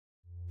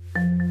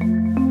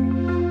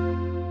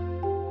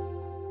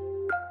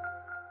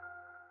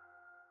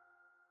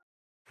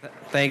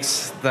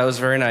Thanks. That was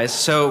very nice.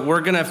 So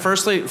we're going to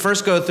first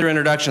go through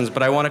introductions,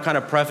 but I want to kind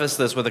of preface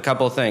this with a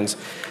couple of things.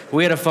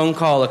 We had a phone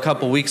call a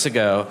couple weeks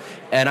ago,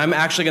 and I'm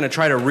actually going to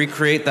try to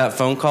recreate that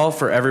phone call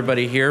for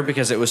everybody here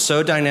because it was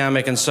so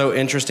dynamic and so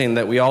interesting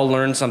that we all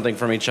learned something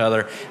from each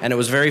other, and it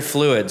was very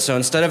fluid. So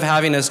instead of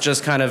having us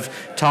just kind of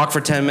talk for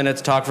 10 minutes,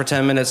 talk for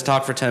 10 minutes,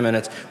 talk for 10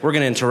 minutes, we're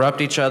going to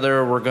interrupt each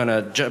other. We're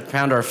going to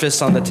pound our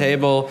fists on the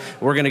table.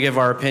 We're going to give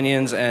our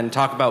opinions and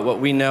talk about what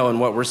we know and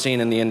what we're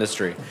seeing in the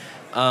industry.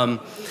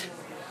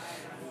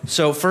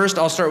 So first,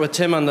 I'll start with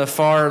Tim on the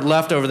far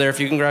left over there.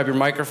 If you can grab your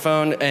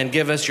microphone and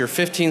give us your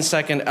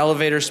 15-second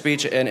elevator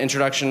speech and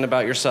introduction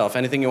about yourself.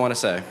 Anything you want to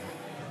say?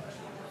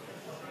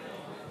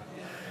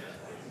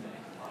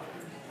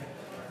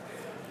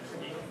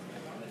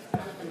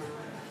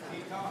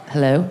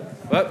 Hello.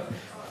 What?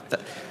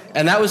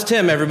 And that was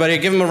Tim, everybody.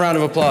 Give him a round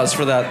of applause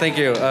for that. Thank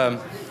you.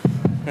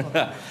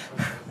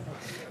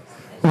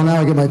 Well,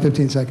 now I get my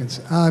 15 seconds.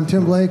 I'm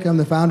Tim Blake. I'm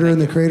the founder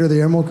and the creator of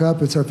the Emerald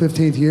Cup. It's our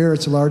 15th year.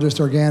 It's the largest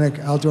organic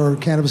outdoor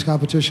cannabis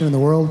competition in the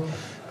world.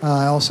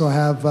 I also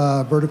have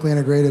vertically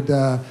integrated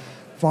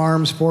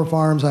farms, 4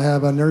 farms. I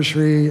have a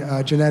nursery,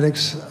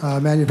 genetics,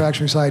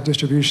 manufacturing site,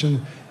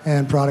 distribution,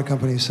 and product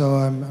company. So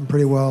I'm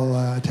pretty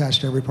well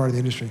attached to every part of the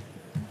industry.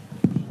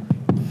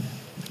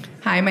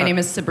 Hi, my name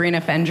is Sabrina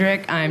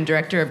Fendrick. I'm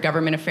Director of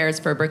Government Affairs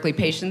for Berkeley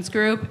Patients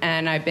Group,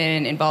 and I've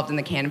been involved in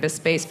the cannabis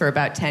space for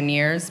about 10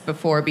 years.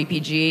 Before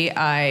BPG,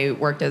 I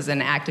worked as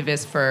an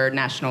activist for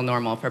National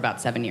Normal for about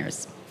 7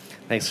 years.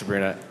 Thanks,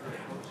 Sabrina.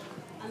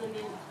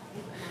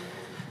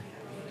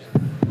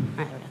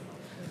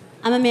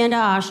 I'm Amanda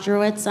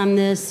Ostrowitz. I'm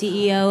the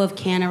CEO of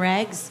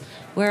CannaRegs.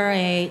 We're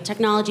a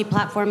technology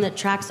platform that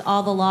tracks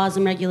all the laws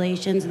and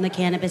regulations in the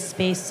cannabis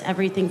space,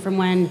 everything from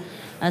when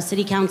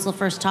City Council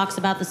first talks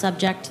about the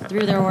subject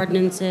through their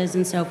ordinances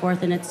and so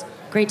forth, and it's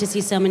great to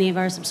see so many of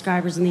our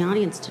subscribers in the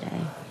audience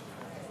today.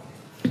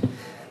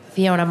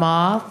 Fiona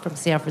Ma from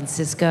San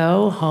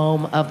Francisco,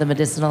 home of the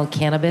medicinal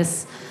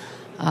cannabis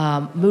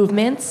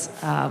movement.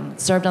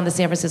 Served on the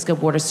San Francisco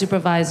Board of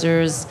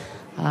Supervisors,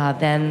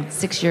 then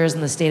 6 years in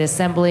the State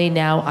Assembly.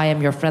 Now I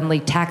am your friendly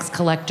tax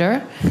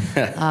collector,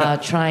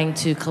 trying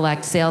to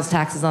collect sales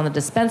taxes on the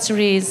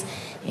dispensaries,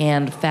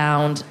 and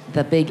found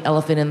the big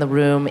elephant in the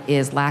room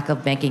is lack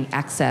of banking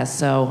access.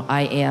 So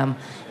I am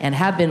and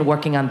have been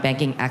working on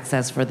banking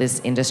access for this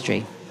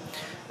industry.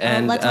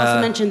 And let's also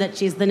mention that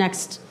she's the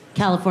next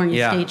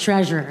California State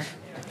Treasurer.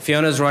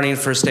 Fiona's running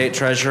for state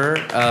treasurer.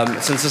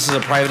 Since this is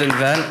a private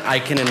event, I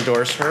can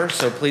endorse her.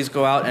 So please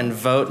go out and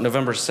vote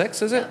November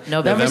 6th, is it?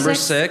 November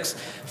 6th.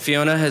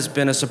 Fiona has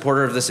been a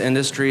supporter of this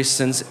industry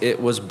since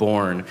it was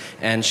born.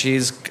 And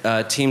she's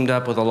teamed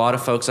up with a lot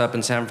of folks up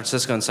in San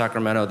Francisco and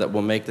Sacramento that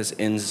will make this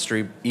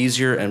industry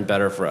easier and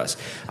better for us.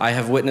 I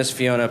have witnessed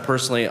Fiona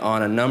personally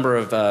on a number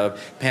of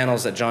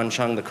panels that John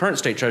Chung, the current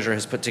state treasurer,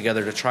 has put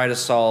together to try to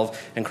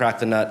solve and crack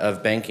the nut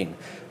of banking.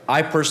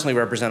 I personally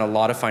represent a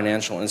lot of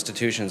financial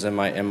institutions in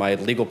my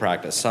legal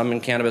practice, some in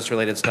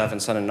cannabis-related stuff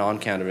and some in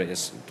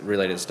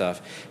non-cannabis-related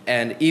stuff.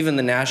 And even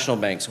the national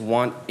banks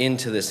want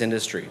into this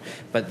industry.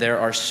 But there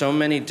are so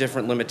many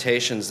different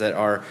limitations that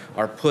are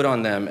put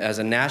on them as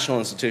a national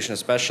institution,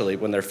 especially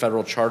when their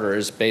federal charter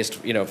is based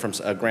from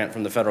a grant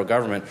from the federal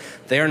government.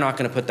 They are not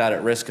going to put that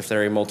at risk if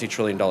they're a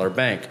multi-trillion-dollar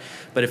bank.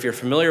 But if you're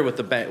familiar with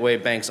the way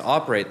banks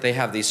operate, they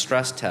have these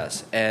stress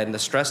tests. And the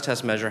stress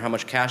tests measure how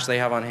much cash they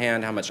have on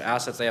hand, how much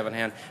assets they have on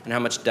hand, and how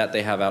much debt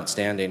they have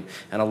outstanding.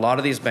 And a lot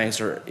of these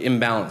banks are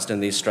imbalanced in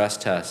these stress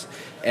tests.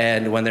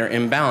 And when they're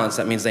imbalanced,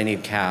 that means they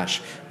need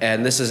cash.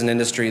 And this is an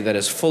industry that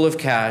is full of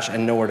cash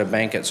and nowhere to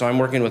bank it. So I'm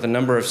working with a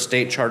number of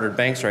state-chartered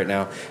banks right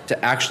now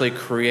to actually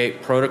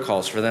create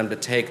protocols for them to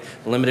take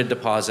limited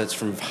deposits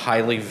from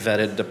highly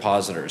vetted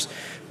depositors.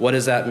 What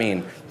does that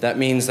mean? That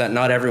means that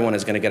not everyone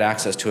is going to get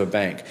access to a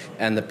bank.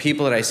 And the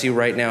people that I see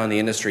right now in the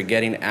industry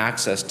getting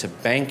access to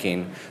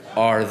banking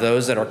are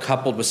those that are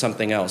coupled with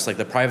something else, like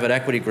the private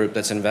equity group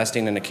that's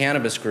investing in a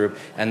cannabis group,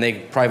 and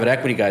private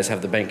equity guys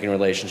have the banking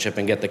relationship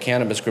and get the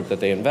cannabis group that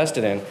they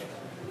invested in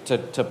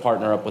to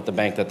partner up with the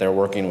bank that they're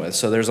working with.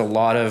 So there's a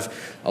lot of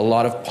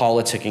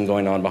politicking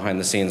going on behind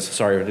the scenes.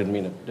 Sorry, I didn't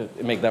mean to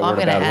make that word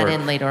a bad word. I'm going to add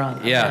in later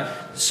on. Yeah.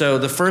 So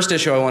the first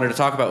issue I wanted to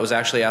talk about was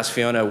actually ask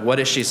Fiona, what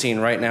is she seeing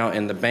right now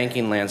in the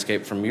banking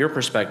landscape from your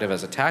perspective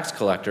as a tax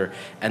collector,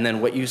 and then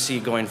what you see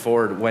going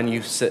forward when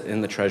you sit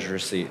in the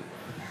treasurer's seat?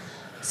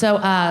 So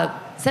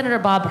Senator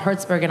Bob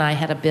Hertzberg and I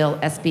had a bill,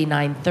 SB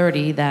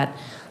 930, that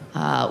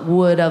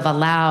would have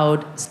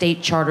allowed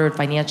state-chartered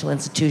financial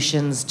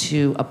institutions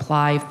to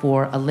apply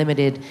for a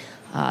limited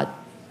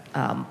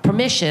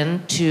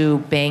permission to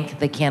bank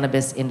the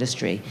cannabis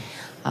industry.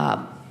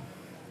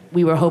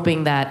 We were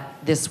hoping that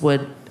this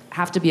would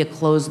have to be a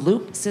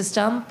closed-loop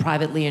system,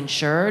 privately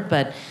insured,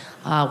 but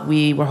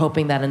we were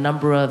hoping that a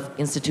number of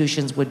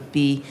institutions would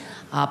be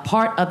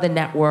part of the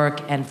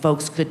network and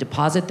folks could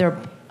deposit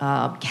their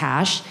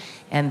cash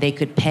and they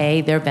could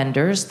pay their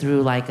vendors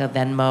through like a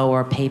Venmo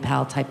or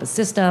PayPal type of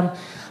system.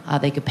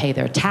 They could pay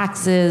their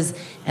taxes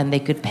and they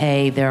could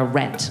pay their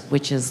rent,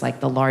 which is like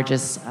the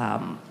largest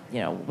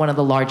one of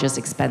the largest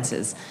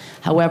expenses.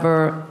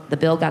 However, the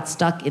bill got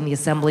stuck in the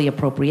Assembly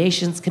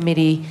Appropriations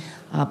Committee.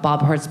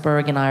 Bob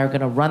Hertzberg and I are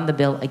going to run the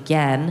bill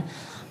again,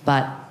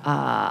 but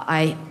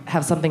I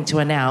have something to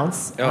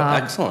announce. Oh,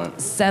 excellent.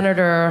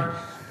 Senator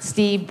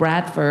Steve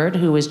Bradford,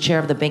 who is chair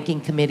of the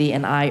Banking Committee,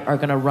 and I are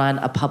going to run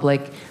a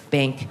public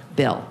bank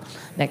bill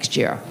next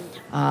year.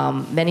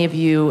 Many of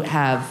you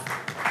have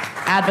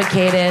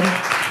advocated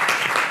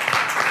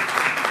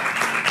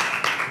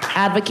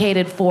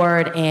for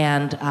it,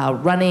 and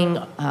running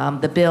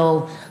the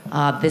bill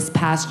this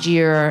past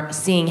year,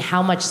 seeing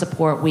how much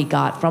support we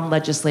got from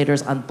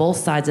legislators on both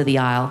sides of the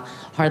aisle,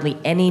 hardly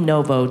any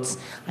no votes.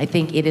 I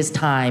think it is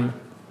time.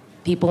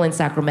 People in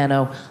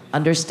Sacramento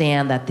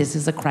understand that this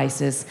is a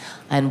crisis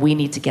and we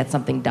need to get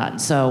something done.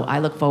 So I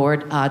look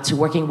forward to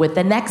working with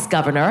the next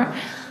governor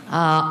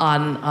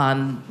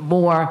on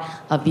more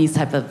of these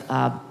type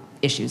of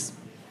issues.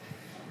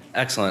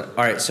 Excellent.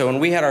 All right, so when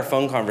we had our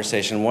phone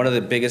conversation, one of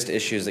the biggest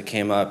issues that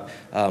came up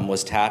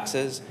was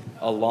taxes,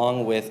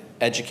 along with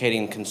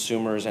educating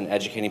consumers and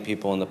educating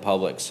people in the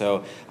public.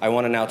 So I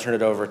want to now turn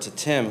it over to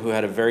Tim, who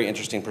had a very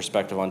interesting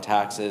perspective on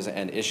taxes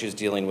and issues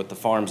dealing with the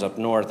farms up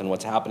north and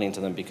what's happening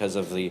to them because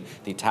of the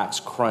tax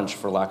crunch,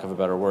 for lack of a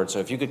better word. So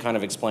if you could kind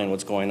of explain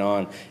what's going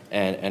on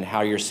and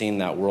how you're seeing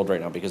that world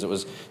right now,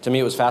 because to me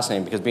it was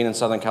fascinating, because being in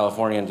Southern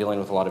California and dealing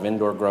with a lot of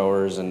indoor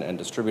growers and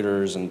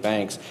distributors and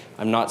banks,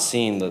 I'm not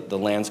seeing the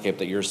landscape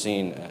that you're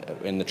seeing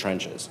in the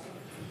trenches.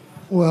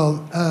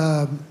 Well,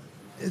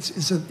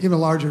 it's even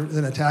larger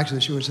than a tax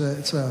issue. It's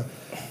a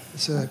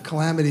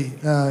calamity.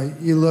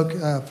 You look,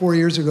 4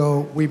 years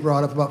ago, we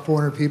brought up about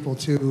 400 people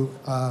to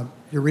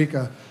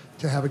Eureka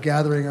to have a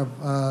gathering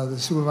of the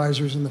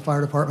supervisors in the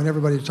fire department,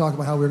 everybody to talk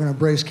about how we were going to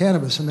embrace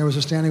cannabis. And there was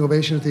a standing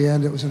ovation at the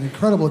end. It was an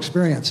incredible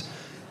experience.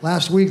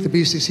 Last week, the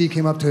BCC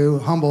came up to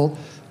Humboldt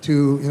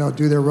to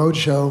do their road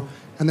show,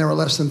 and there were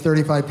less than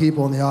 35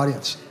 people in the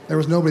audience. There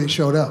was nobody that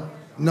showed up.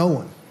 No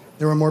one.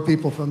 There were more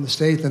people from the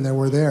state than there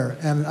were there.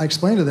 And I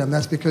explained to them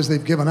that's because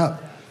they've given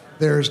up.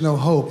 There's no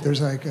hope.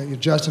 There's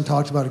Justin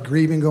talked about a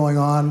grieving going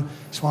on.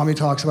 Swami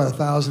talks about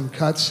 1,000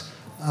 cuts.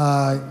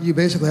 You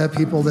basically have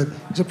people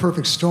it's a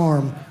perfect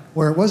storm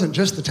where it wasn't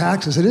just the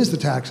taxes. It is the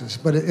taxes,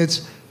 but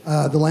it's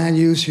the land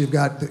use. You've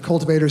got the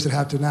cultivators that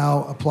have to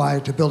now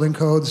apply to building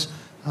codes.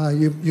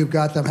 You've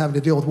got them having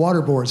to deal with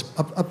water boards.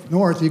 Up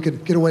north, you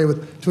could get away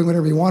with doing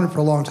whatever you wanted for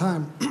a long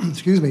time,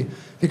 excuse me,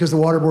 because the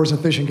water boards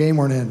and Fish and Game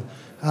weren't in.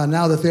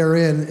 Now that they're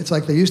in, it's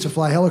like they used to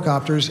fly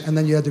helicopters, and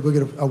then you had to go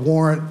get a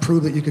warrant,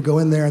 prove that you could go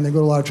in there, and then go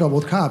to a lot of trouble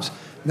with cops.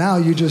 Now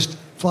you just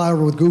fly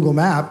over with Google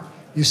Map,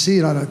 you see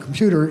it on a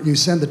computer, you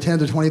send the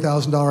 $10,000 to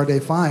 $20,000 a day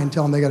fine,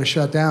 tell them they got to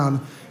shut down,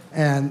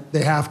 and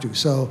they have to.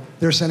 So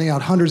they're sending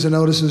out hundreds of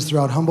notices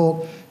throughout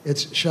Humboldt.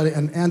 It's shutting,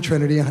 and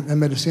Trinity and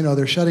Mendocino,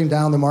 they're shutting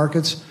down the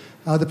markets.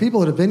 The people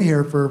that have been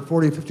here for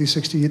 40, 50,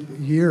 60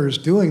 years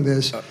doing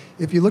this,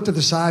 if you looked at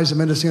the size of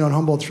Mendocino and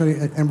Humboldt, Trinity,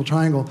 and Emerald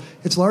Triangle,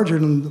 it's larger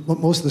than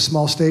most of the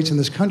small states in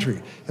this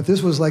country. If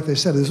this was, like they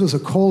said, if this was a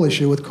coal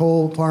issue with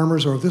coal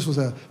farmers, or if this was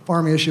a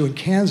farming issue in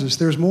Kansas,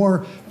 there's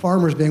more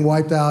farmers being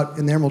wiped out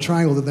in the Emerald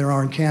Triangle than there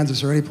are in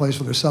Kansas or any place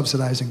where they're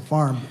subsidizing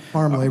farm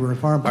labor and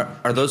farm.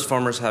 Are those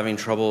farmers having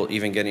trouble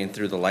even getting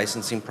through the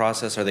licensing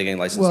process? Are they getting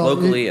licensed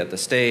locally, at the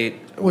state?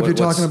 If you're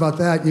talking about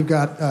that, you've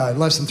got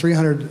less than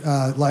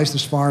 300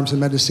 licensed farms in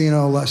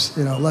Mendocino, less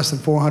than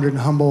 400 in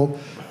Humboldt.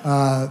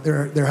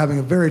 They're having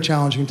a very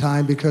challenging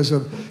time because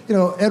of,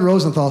 Ed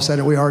Rosenthal said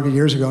it, we argued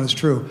years ago, and it's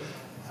true.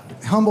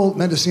 Humboldt,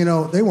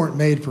 Mendocino, they weren't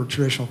made for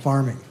traditional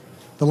farming.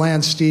 The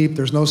land's steep,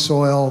 there's no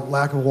soil,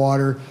 lack of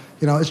water.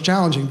 It's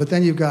challenging, but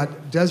then you've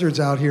got deserts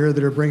out here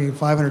that are bringing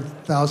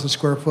 500,000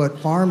 square foot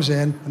farms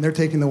in, and they're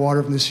taking the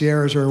water from the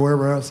Sierras or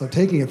wherever else they're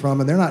taking it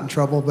from, and they're not in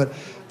trouble, but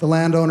the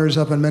landowners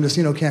up in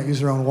Mendocino can't use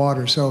their own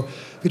water. So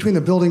between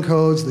the building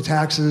codes, the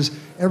taxes,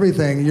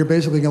 everything, you're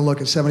basically going to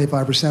look at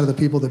 75% of the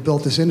people that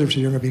built this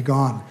industry are going to be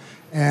gone.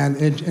 And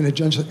in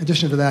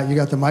addition to that, you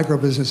got the micro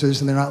businesses,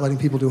 and they're not letting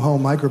people do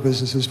home micro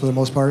businesses for the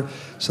most part.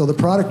 So the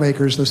product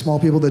makers, the small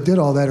people that did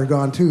all that, are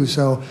gone too.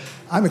 So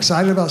I'm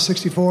excited about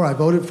 64. I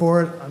voted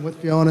for it. I'm with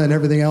Fiona and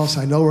everything else.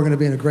 I know we're going to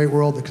be in a great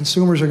world. The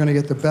consumers are going to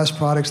get the best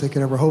products they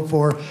could ever hope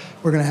for.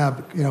 We're going to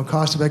have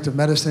cost-effective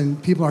medicine.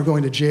 People aren't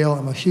going to jail.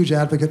 I'm a huge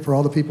advocate for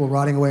all the people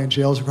rotting away in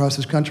jails across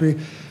this country.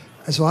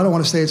 And so I don't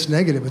want to say it's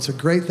negative. It's a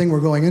great thing we're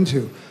going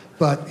into.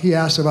 But he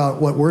asked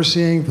about what we're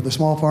seeing for the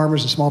small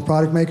farmers and small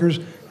product makers,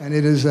 and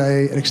it is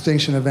an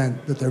extinction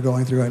event that they're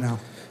going through right now.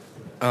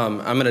 I'm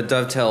going to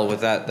dovetail with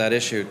that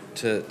issue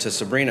to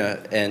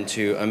Sabrina and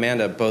to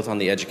Amanda, both on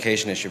the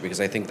education issue, because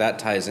I think that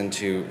ties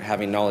into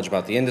having knowledge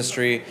about the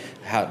industry,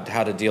 how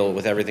to deal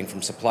with everything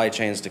from supply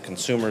chains to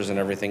consumers and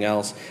everything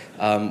else.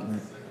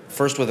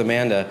 First with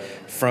Amanda,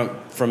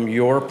 from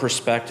your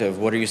perspective,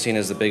 what are you seeing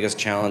as the biggest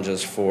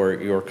challenges for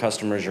your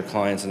customers, your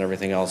clients, and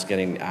everything else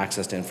getting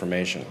access to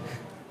information?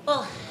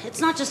 Well,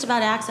 it's not just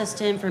about access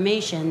to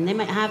information. They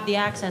might have the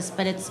access,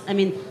 but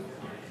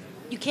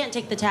you can't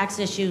take the tax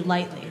issue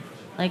lightly.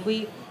 Like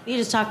we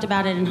just talked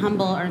about it in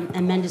Humboldt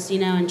and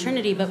Mendocino and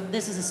Trinity, but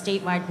this is a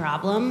statewide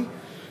problem.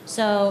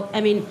 So,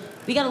 I mean,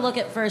 we got to look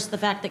at first the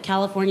fact that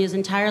California is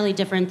entirely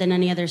different than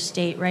any other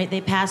state, right?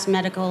 They passed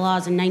medical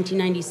laws in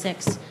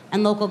 1996,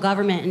 and local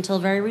government, until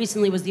very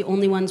recently, was the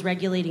only ones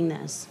regulating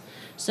this.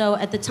 So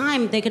at the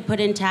time, they could put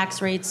in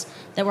tax rates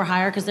that were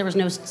higher because there was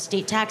no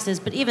state taxes,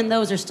 but even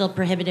those are still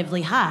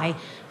prohibitively high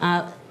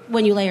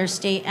when you layer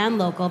state and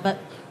local. But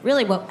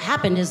really what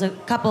happened is a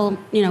couple,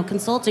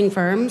 consulting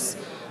firms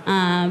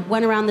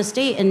went around the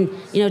state and,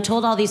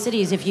 told all these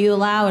cities, if you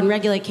allow and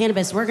regulate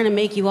cannabis, we're going to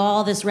make you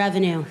all this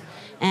revenue.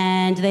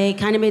 And they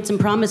kind of made some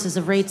promises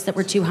of rates that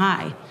were too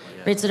high,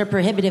 rates that are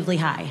prohibitively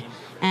high.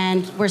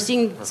 And we're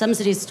seeing some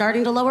cities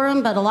starting to lower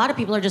them, but a lot of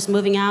people are just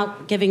moving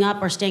out, giving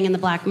up, or staying in the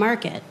black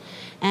market.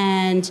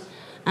 And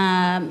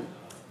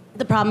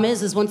the problem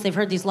is once they've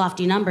heard these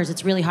lofty numbers,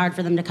 it's really hard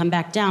for them to come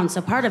back down.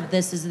 So part of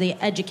this is the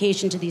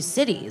education to these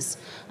cities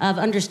of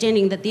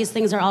understanding that these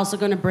things are also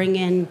going to bring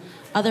in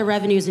other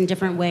revenues in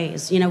different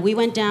ways. We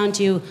went down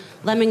to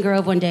Lemon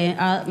Grove one day,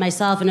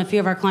 myself and a few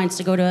of our clients,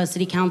 to go to a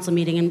city council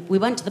meeting, and we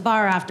went to the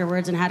bar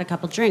afterwards and had a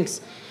couple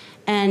drinks.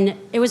 And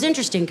it was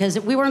interesting because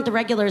we weren't the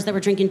regulars that were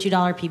drinking $2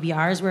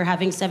 PBRs. We were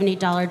having $7,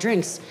 $8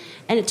 drinks.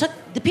 And it took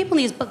the people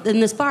in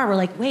this bar were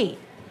like, wait,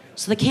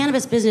 so the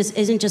cannabis business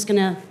isn't just going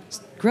to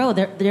grow.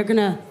 They're going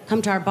to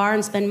come to our bar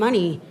and spend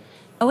money.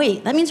 Oh,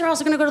 wait, that means they're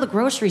also going to go to the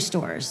grocery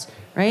stores,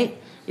 right?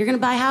 You're going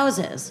to buy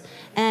houses.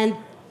 And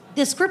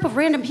this group of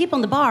random people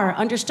in the bar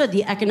understood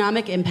the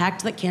economic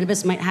impact that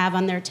cannabis might have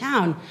on their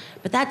town.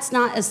 But that's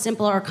not as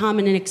simple or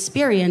common an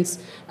experience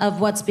of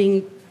what's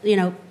being,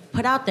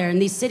 put out there. And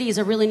these cities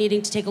are really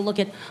needing to take a look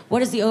at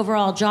what is the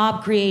overall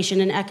job creation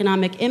and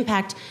economic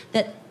impact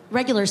that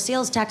regular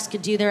sales tax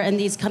could do there and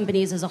these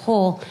companies as a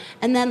whole,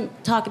 and then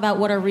talk about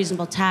what are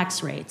reasonable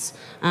tax rates.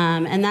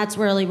 And that's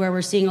really where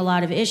we're seeing a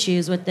lot of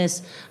issues with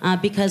this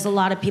because a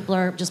lot of people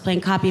are just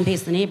playing copy and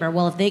paste the neighbor.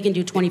 Well, if they can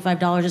do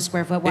 $25 a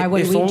square foot, why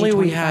wouldn't we do $25 a square foot? If only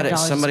we had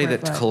somebody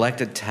that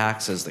collected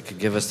taxes that could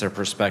give us their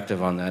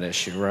perspective on that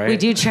issue, right? We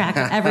do track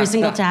every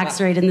single tax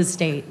rate in the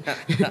state.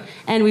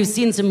 And we've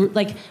seen some,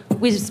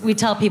 we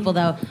tell people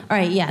though, all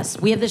right, yes,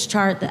 we have this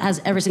chart that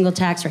has every single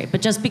tax rate,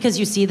 but just because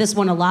you see this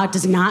one a lot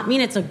does not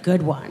mean it's a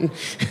good one.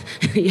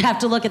 You have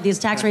to look at these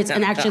tax rates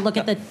and actually look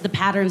at the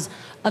patterns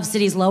of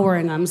cities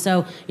lowering them.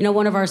 So,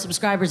 one of our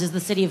subscribers is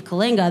the city of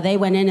Kalinga. They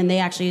went in and they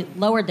actually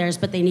lowered theirs,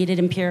 but they needed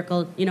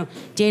empirical,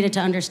 data to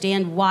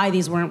understand why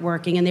these weren't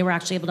working, and they were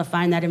actually able to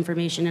find that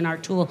information in our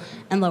tool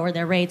and lower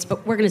their rates.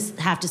 But we're going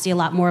to have to see a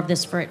lot more of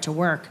this for it to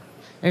work.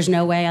 There's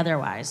no way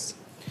otherwise.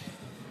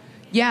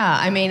 Yeah,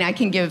 I mean, I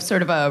can give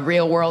sort of a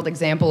real-world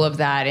example of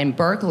that. In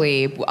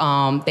Berkeley,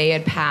 they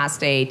had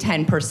passed a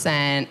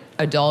 10%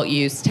 adult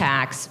use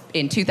tax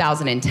in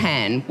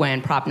 2010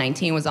 when Prop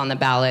 19 was on the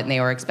ballot and they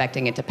were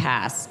expecting it to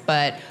pass.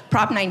 But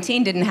Prop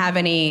 19 didn't have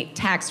any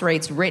tax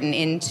rates written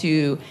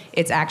into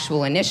its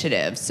actual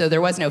initiative. So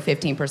there was no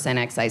 15%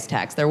 excise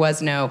tax. There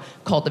was no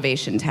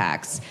cultivation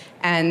tax.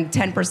 And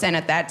 10%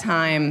 at that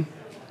time,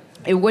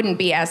 it wouldn't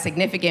be as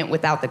significant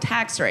without the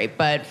tax rate.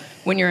 But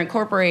when you're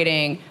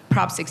incorporating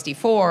Prop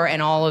 64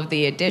 and all of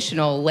the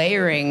additional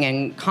layering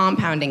and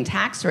compounding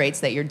tax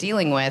rates that you're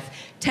dealing with,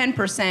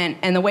 10%,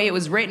 and the way it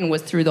was written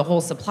was through the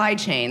whole supply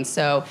chain.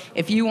 So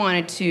if you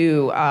wanted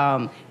to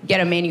get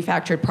a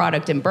manufactured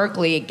product in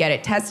Berkeley, get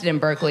it tested in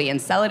Berkeley,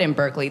 and sell it in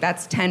Berkeley,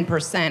 that's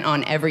 10%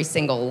 on every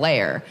single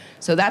layer.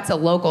 So that's a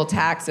local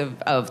tax of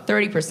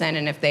 30%,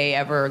 and if they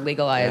ever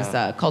legalize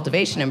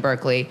cultivation in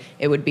Berkeley,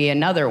 it would be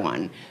another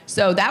one.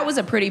 So that was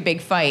a pretty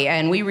big fight,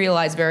 and we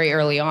realized very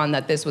early on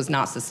that this was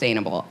not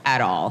sustainable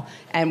at all.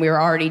 And we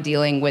were already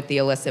dealing with the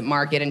illicit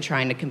market and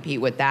trying to compete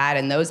with that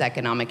and those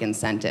economic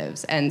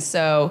incentives. And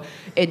so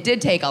it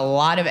did take a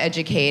lot of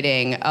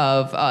educating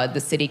of the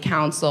city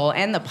council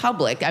and the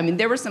public. I mean,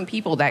 there were some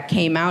people that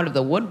came out of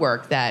the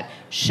woodwork that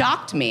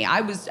shocked me.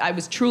 I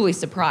was truly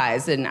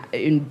surprised.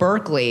 In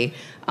Berkeley,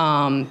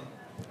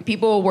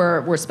 people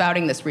were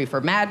spouting this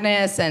reefer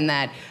madness and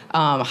that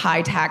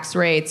high tax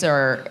rates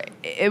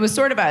it was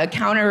sort of a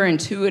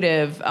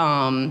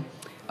counterintuitive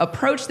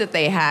approach that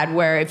they had,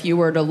 where if you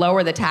were to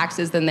lower the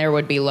taxes, then there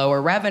would be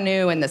lower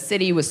revenue, and the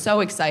city was so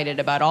excited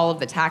about all of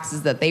the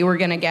taxes that they were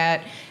going to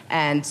get,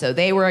 and so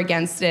they were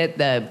against it,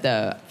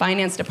 the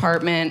finance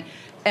department.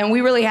 And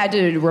we really had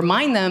to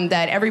remind them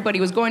that everybody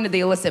was going to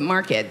the illicit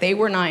market. They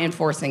were not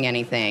enforcing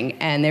anything,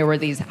 and there were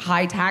these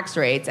high tax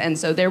rates, and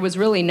so there was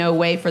really no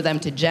way for them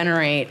to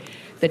generate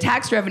the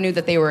tax revenue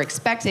that they were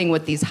expecting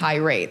with these high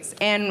rates.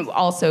 And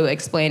also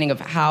explaining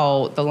of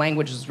how the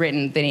language was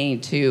written, they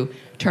need to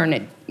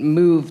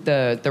move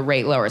the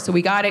rate lower. So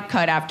we got it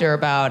cut after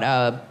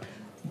about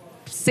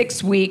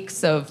 6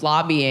 weeks of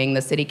lobbying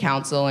the city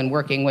council and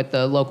working with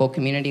the local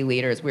community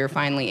leaders. We were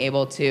finally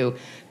able to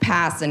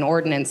pass an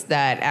ordinance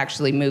that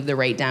actually moved the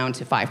rate down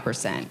to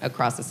 5%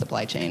 across the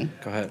supply chain.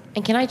 Go ahead.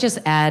 And can I just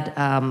add,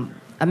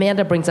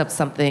 Amanda brings up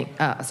something,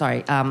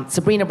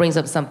 Sabrina brings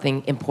up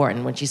something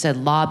important when she said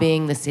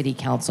lobbying the city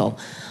council.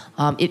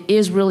 It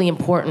is really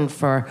important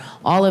for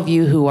all of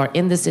you who are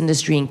in this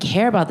industry and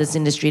care about this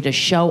industry to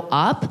show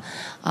up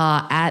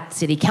at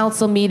city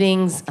council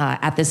meetings,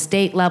 at the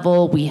state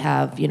level. We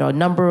have, a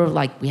number of,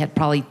 we had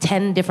probably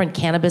 10 different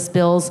cannabis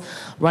bills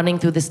running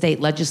through the state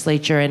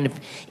legislature. And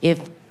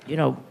if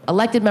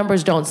elected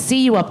members don't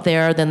see you up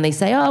there, then they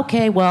say, oh,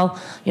 okay,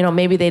 well,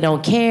 maybe they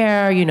don't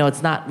care,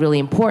 it's not really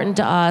important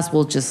to us,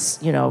 we'll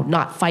just,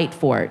 not fight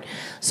for it.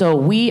 So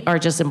we are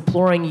just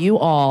imploring you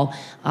all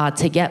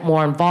to get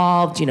more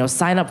involved,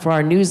 sign up for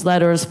our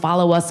newsletters,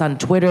 follow us on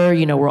Twitter,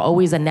 we're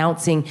always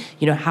announcing,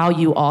 how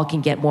you all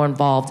can get more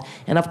involved.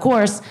 And of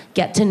course,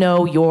 get to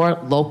know your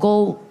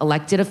local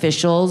elected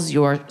officials,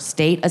 your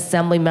state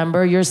assembly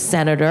member, your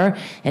senator,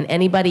 and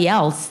anybody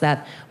else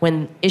that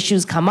when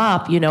issues come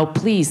up,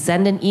 please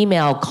send an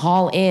email,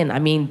 call in. I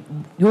mean,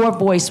 your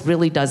voice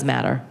really does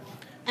matter.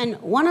 And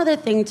one other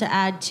thing to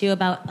add too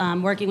about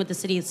working with the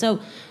city. So,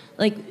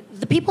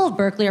 the people of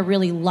Berkeley are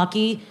really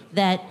lucky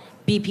that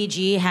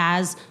BPG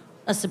has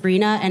a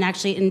Sabrina and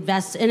actually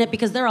invests in it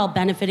because they're all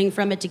benefiting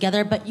from it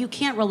together. But you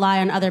can't rely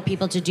on other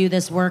people to do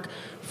this work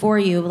for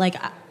you.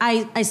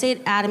 I say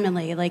it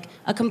adamantly.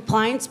 A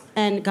compliance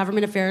and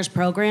government affairs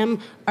program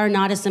are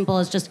not as simple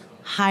as just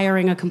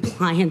hiring a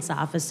compliance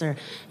officer.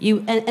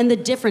 And the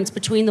difference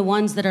between the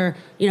ones that are,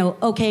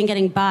 okay and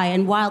getting by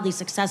and wildly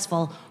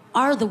successful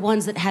are the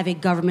ones that have a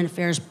government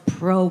affairs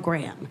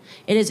program.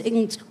 It is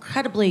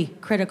incredibly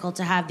critical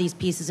to have these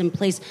pieces in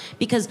place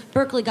because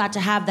Berkeley got to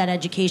have that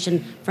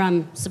education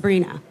from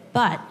Sabrina.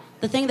 But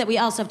the thing that we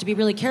also have to be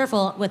really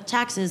careful with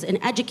taxes and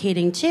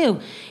educating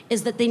too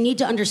is that they need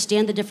to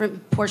understand the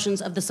different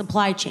portions of the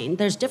supply chain.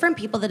 There's different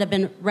people that have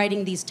been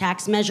writing these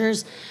tax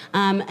measures,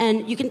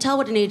 and you can tell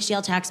what an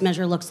HCL tax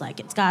measure looks like.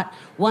 It's got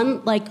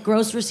one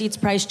gross receipts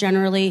price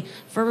generally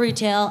for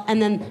retail,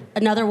 and then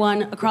another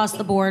one across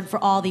the board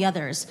for all the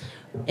others.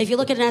 If you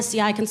look at an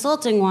SCI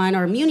consulting one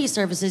or Muni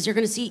services, you're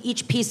going to see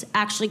each piece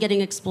actually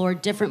getting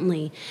explored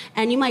differently.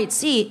 And you might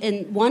see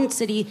in one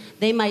city,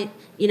 they might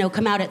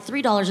come out at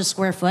 $3 a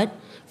square foot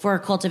for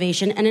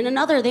cultivation, and in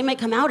another, they might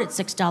come out at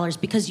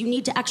 $6 because you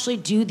need to actually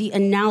do the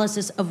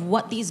analysis of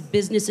what these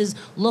businesses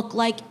look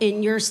like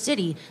in your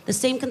city. The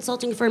same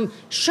consulting firm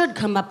should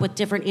come up with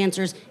different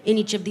answers in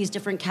each of these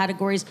different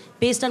categories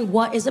based on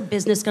what is a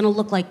business going to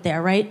look like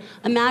there, right?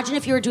 Imagine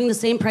if you were doing the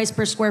same price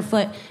per square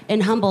foot in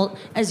Humboldt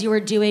as you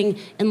were doing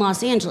in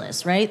Los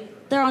Angeles,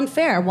 right? They're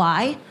unfair.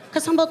 Why?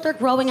 Because Humboldt, they're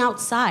growing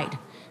outside.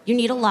 You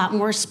need a lot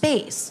more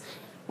space.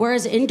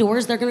 Whereas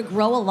indoors, they're going to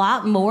grow a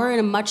lot more in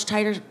a much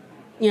tighter,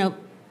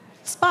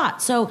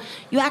 spot. So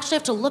you actually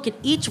have to look at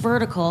each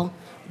vertical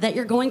that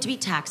you're going to be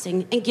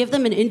taxing and give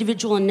them an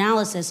individual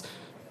analysis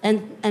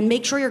and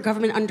make sure your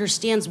government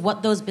understands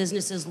what those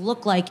businesses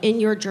look like in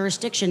your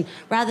jurisdiction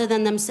rather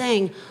than them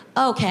saying,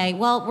 okay,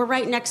 well, we're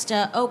right next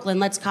to Oakland,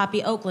 let's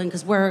copy Oakland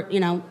because we're,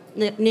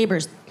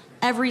 neighbors.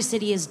 Every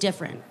city is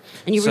different,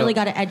 and you really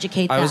got to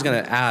educate them. I was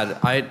going to add,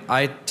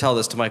 I tell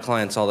this to my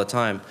clients all the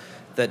time,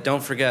 that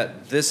don't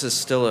forget, this is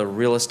still a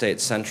real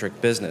estate-centric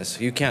business.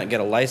 You can't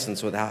get a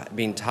license without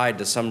being tied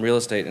to some real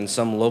estate in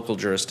some local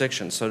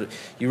jurisdiction. So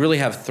you really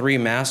have three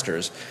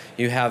masters.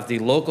 You have the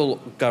local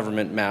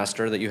government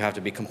master that you have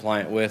to be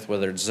compliant with,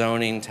 whether it's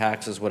zoning,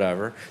 taxes,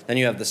 whatever. Then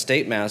you have the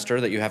state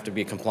master that you have to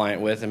be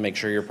compliant with and make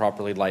sure you're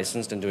properly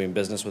licensed and doing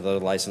business with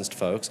other licensed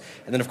folks.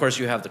 And then, of course,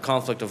 you have the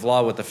conflict of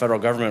law with the federal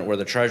government where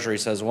the Treasury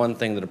says one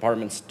thing, the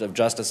Department of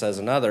Justice says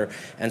another.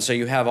 And so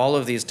you have all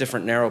of these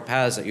different narrow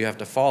paths that you have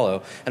to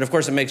follow. And, of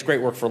course, it makes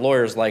great work for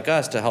lawyers like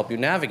us to help you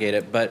navigate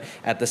it, but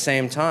at the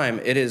same time,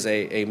 it is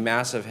a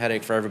massive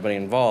headache for everybody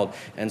involved.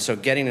 And so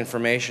getting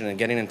information and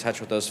getting in touch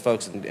with those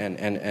folks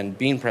and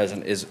being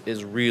present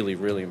is really,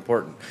 really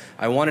important.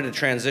 I wanted to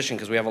transition,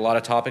 because we have a lot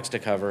of topics to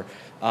cover,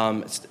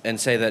 and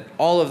say that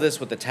all of this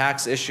with the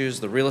tax issues,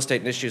 the real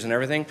estate issues and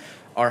everything,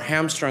 are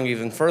hamstrung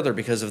even further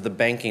because of the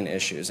banking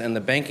issues. And the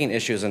banking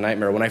issue is a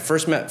nightmare. When I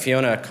first met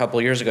Fiona a couple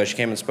years ago, she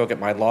came and spoke at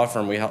my law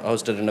firm. We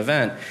hosted an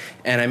event,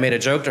 and I made a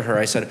joke to her.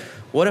 I said,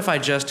 what if I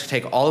just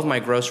take all of my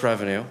gross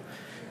revenue,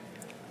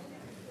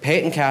 pay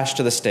it in cash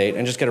to the state,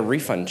 and just get a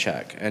refund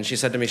check? And she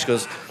said to me, she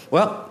goes,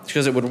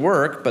 it would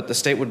work, but the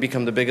state would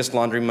become the biggest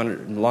money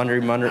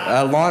launderer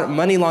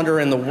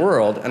in the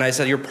world. And I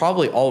said, you're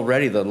probably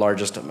already the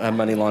largest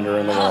money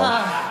launderer in the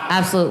world.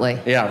 Absolutely.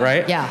 Yeah,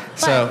 right? Yeah.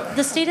 So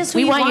the state is who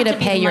we you want you to be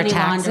pay the your money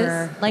taxes.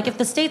 launderer. If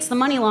the state's the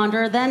money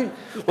launderer, then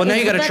well, now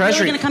you got a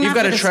treasury. Really You've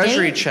got a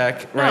treasury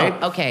check, right?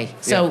 No. Okay.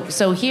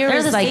 So here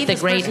is the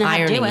great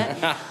irony.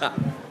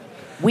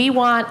 We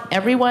want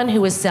everyone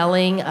who is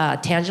selling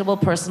tangible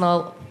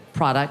personal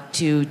product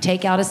to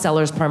take out a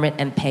seller's permit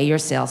and pay your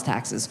sales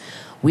taxes.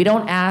 We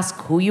don't ask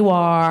who you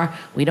are.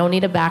 We don't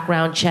need a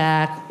background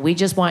check. We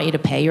just want you to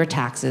pay your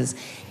taxes.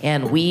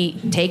 And we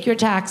take your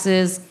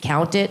taxes,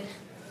 count it,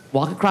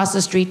 walk across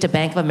the street to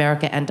Bank of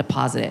America and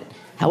deposit it.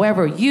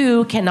 However,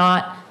 you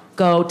cannot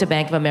go to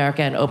Bank of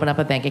America and open up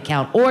a bank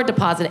account or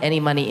deposit any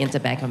money into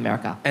Bank of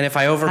America. And if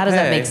I overpay, how does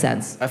that make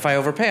sense? If I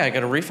overpay, I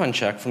get a refund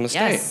check from the state.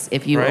 Yes,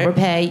 if you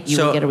overpay, you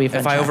will get a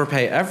refund check. If I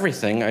overpay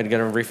everything, I'd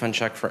get a refund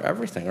check for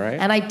everything, right?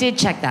 And I did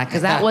check that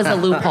because that was a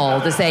loophole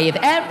to say if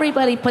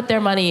everybody put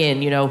their money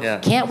in,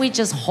 can't we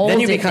just hold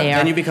it there?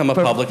 Then you become a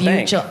public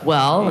bank.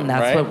 Well, and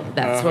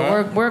that's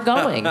what we're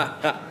going.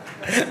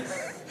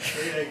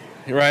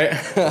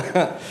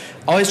 Right?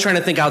 Always trying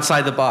to think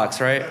outside the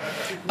box, right?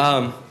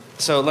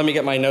 So let me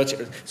get my notes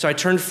here. So I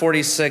turned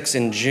 46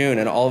 in June,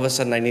 and all of a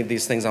sudden I need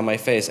these things on my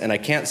face, and I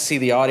can't see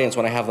the audience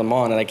when I have them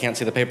on, and I can't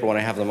see the paper when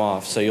I have them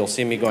off. So you'll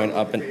see me going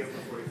up and...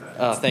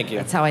 thank you.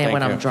 That's how I am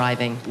when I'm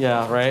driving.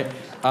 Yeah, right?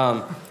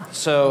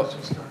 So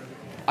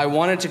I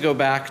wanted to go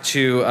back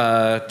to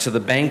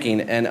the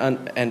banking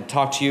and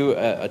talk to you,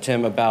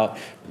 Tim, about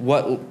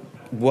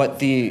what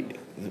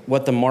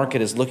the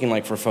market is looking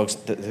like for folks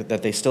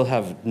that they still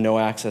have no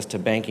access to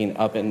banking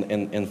up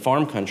in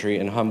farm country,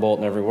 in Humboldt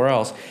and everywhere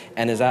else,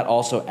 and is that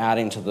also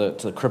adding to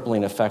the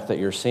crippling effect that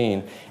you're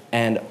seeing?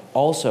 And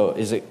also,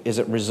 is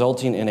it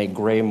resulting in a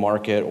gray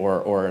market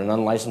or an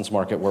unlicensed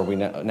market where we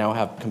now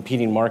have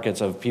competing markets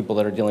of people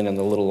that are dealing in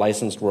the little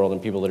licensed world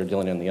and people that are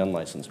dealing in the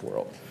unlicensed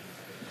world?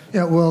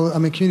 Yeah, well, I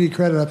mean, community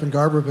credit up in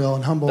Garberville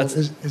and Humboldt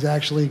is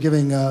actually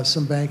giving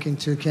some banking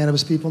to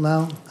cannabis people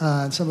now.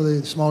 And some of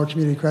the smaller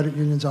community credit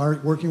unions are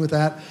working with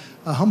that.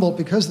 Humboldt,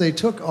 because they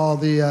took all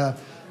the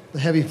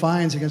heavy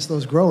fines against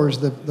those growers,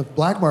 the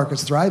black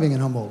market's thriving in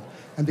Humboldt.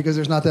 And because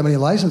there's not that many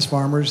licensed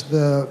farmers,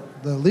 the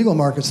legal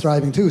market's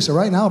thriving too. So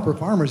right now, for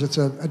farmers, it's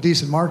a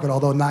decent market,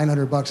 although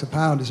 $900 a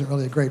pound isn't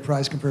really a great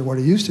price compared to what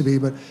it used to be,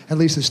 but at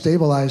least it's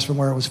stabilized from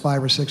where it was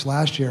 5 or 6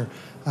 last year.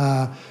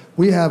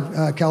 We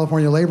have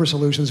California Labor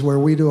Solutions where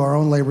we do our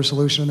own labor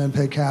solution and then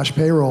pay cash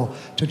payroll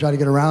to try to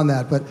get around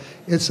that. But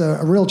it's a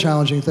real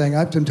challenging thing.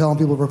 I've been telling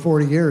people for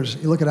 40 years,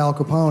 you look at Al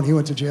Capone, he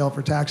went to jail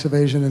for tax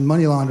evasion and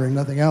money laundering,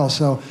 nothing else.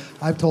 So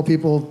I've told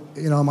people,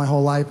 my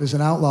whole life as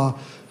an outlaw,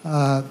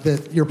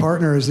 that your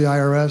partner is the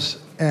IRS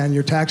and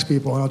your tax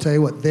people. And I'll tell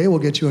you what, they will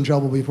get you in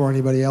trouble before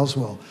anybody else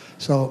will.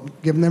 So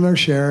give them their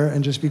share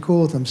and just be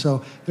cool with them.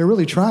 So they're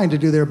really trying to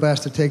do their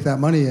best to take that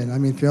money in. I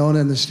mean, Fiona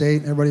and the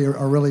state, everybody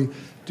are really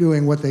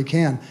doing what they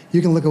can.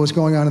 You can look at what's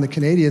going on in the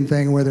Canadian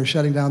thing where they're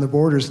shutting down the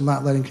borders and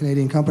not letting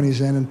Canadian companies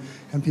in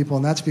and people,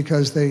 and that's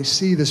because they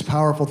see this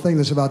powerful thing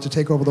that's about to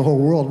take over the whole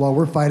world. While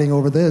we're fighting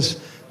over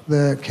this,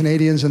 the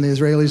Canadians and the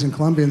Israelis and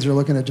Colombians are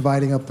looking at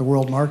dividing up the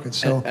world market.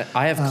 So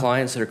I have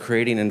clients that are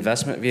creating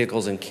investment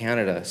vehicles in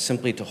Canada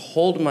simply to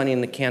hold money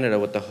in Canada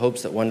with the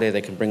hopes that one day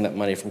they can bring that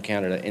money from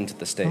Canada into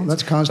the States. Oh,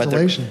 that's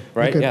Constellation.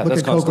 Right? Look That's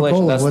at Constellation.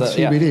 Coca-Cola, what's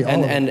CBD.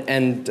 Yeah.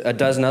 And a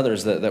dozen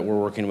others that we're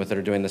working with that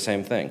are doing the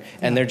same thing.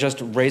 And they're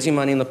just raising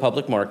money in the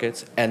public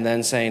markets and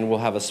then saying we'll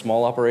have a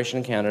small operation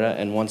in Canada,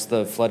 and once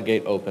the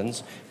floodgate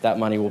opens, that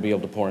money will be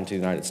able to pour into the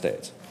United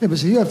States. Yeah, but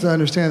so you have to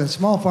understand that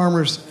small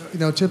farmers,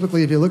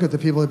 typically if you look at the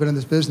people who have been in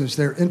this business,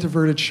 they're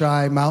introverted,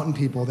 shy, mountain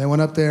people. They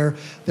went up there,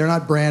 they're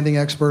not branding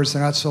experts,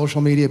 they're not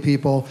social media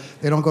people,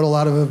 they don't go to a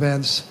lot of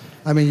events.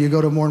 I mean, you go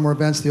to more and more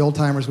events, the old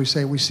timers, we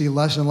see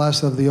less and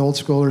less of the old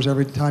schoolers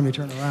every time you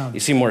turn around. You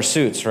see more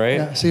suits, right?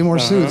 Yeah, see more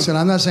suits. And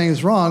I'm not saying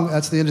it's wrong,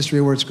 that's the industry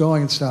where it's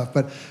going and stuff,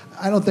 but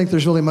I don't think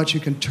there's really much you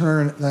can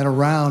turn that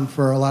around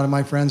for a lot of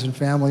my friends and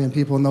family and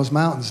people in those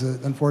mountains.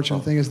 The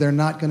unfortunate thing is they're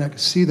not going to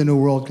see the new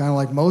world kind of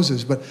like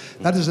Moses, but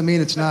that doesn't mean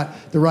it's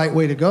not the right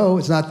way to go.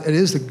 It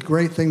is the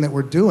great thing that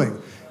we're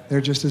doing. There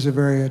just is a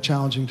very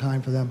challenging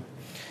time for them.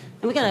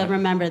 And we got to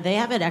remember, they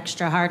have it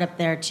extra hard up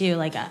there, too.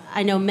 Like,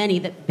 I know many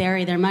that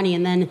bury their money,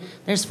 and then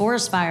there's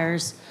forest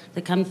fires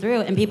that come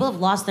through, and people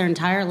have lost their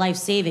entire life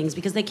savings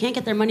because they can't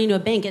get their money into a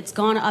bank. It's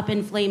gone up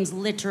in flames,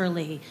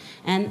 literally.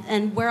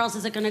 And where else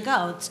is it going to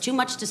go? It's too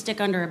much to stick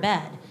under a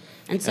bed.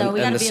 And so we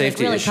got to be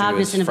really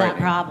cognizant of that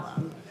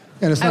problem.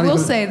 I will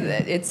say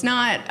that it's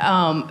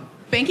not...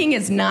 banking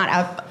is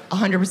not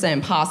 100%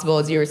 impossible,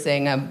 as you were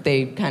saying.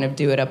 They kind of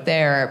do it up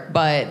there,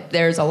 but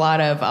there's a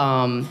lot of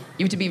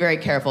you have to be very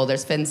careful.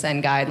 There's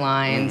FinCEN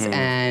guidelines,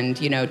 and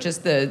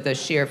just the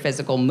sheer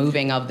physical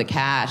moving of the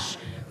cash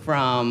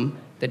from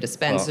the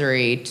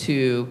dispensary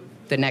to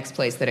the next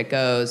place that it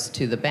goes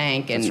to the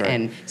bank,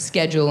 and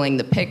scheduling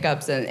the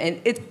pickups,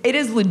 and it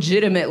is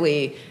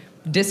legitimately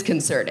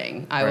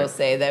disconcerting. I will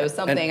say that was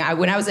something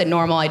when I was at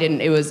Normal,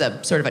 it was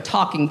a sort of a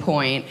talking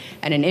point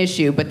and an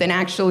issue, but then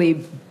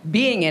actually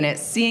being in it,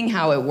 seeing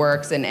how it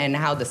works and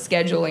how the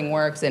scheduling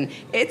works, and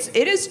it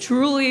is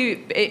truly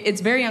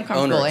very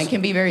uncomfortable and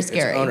can be very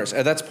scary. It's onerous.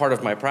 And that's part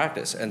of my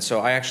practice, and so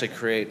I actually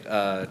create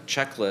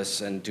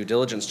checklists and due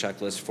diligence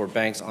checklists for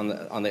banks on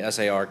the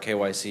SAR,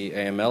 KYC,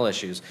 AML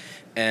issues.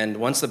 And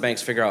once the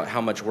banks figure out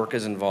how much work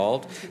is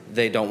involved,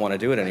 they don't want to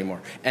do it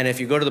anymore. And if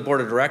you go to the board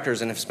of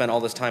directors and have spent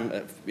all this time,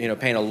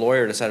 paying a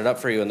lawyer to set it up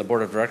for you, and the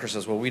board of directors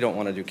says, well, we don't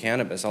want to do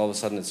cannabis, all of a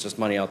sudden it's just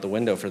money out the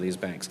window for these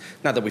banks.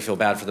 Not that we feel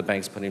bad for the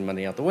banks putting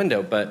money out the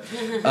window, but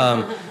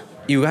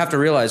you have to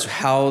realize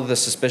how the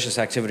suspicious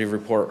activity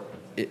report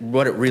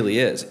what it really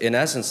is. In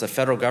essence, the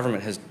federal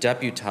government has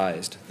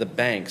deputized the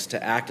banks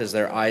to act as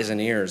their eyes and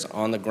ears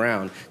on the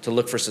ground to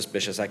look for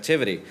suspicious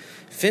activity.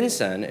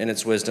 FinCEN, in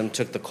its wisdom,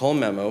 took the Cole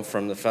memo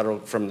from the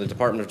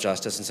Department of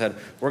Justice and said,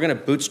 we're going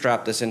to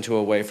bootstrap this into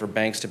a way for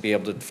banks to be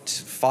able to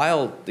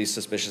file these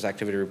suspicious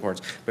activity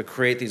reports, but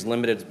create these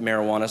limited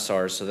marijuana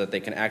SARs so that they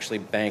can actually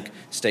bank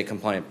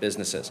state-compliant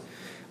businesses.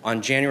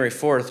 On January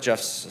 4th, Jeff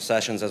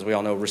Sessions, as we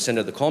all know,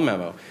 rescinded the Cole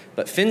memo,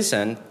 but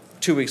FinCEN,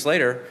 2 weeks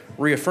later,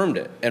 reaffirmed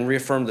it and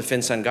reaffirmed the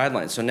FinCEN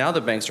guidelines. So now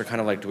the banks are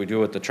kind of like, do we do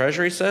what the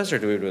Treasury says or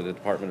do we do what the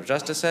Department of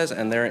Justice says?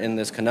 And they're in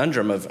this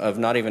conundrum of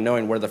not even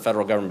knowing where the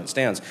federal government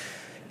stands.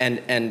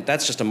 And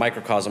that's just a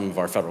microcosm of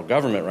our federal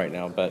government right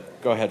now.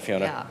 But go ahead,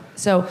 Fiona. Yeah.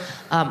 So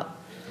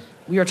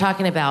we were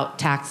talking about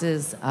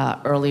taxes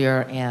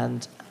earlier,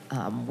 and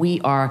we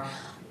are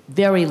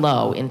very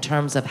low in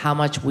terms of how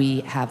much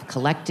we have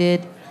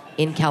collected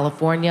in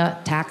California,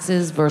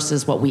 taxes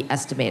versus what we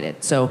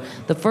estimated. So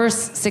the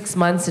first 6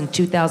 months in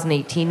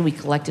 2018, we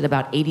collected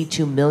about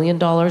 $82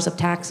 million of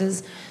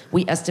taxes.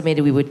 We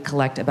estimated we would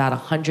collect about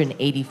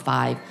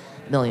 $185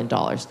 million.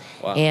 Wow.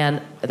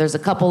 And there's a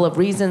couple of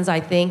reasons,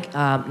 I think.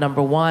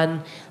 Number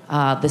one,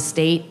 the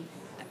state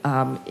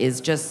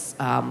is just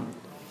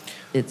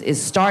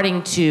is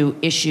starting to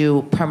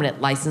issue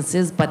permanent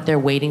licenses, but they're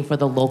waiting for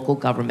the local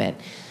government.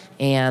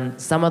 And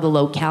some of the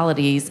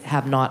localities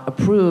have not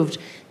approved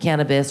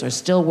cannabis, or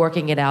still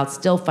working it out,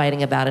 still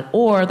fighting about it,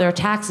 or their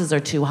taxes are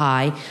too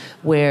high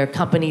where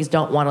companies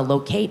don't want to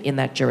locate in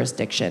that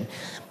jurisdiction.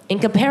 In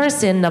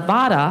comparison,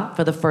 Nevada,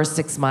 for the first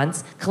 6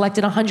 months,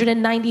 collected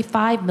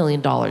 $195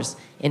 million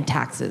in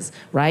taxes,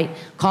 right?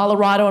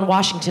 Colorado and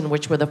Washington,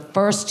 which were the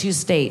first 2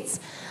 states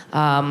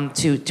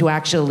to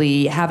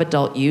actually have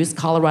adult use.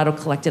 Colorado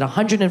collected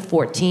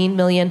 $114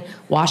 million,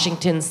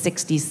 Washington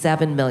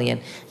 $67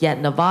 million. Yet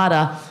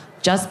Nevada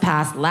just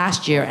passed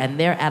last year, and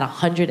they're at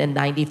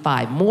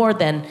 195, more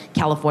than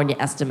California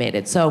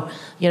estimated. So,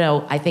 you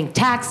know, I think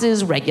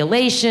taxes,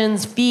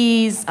 regulations,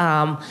 fees,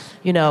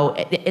 you know,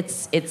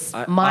 it's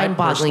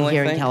mind-boggling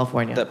here in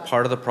California. That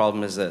part of the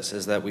problem is this,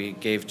 is that we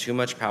gave too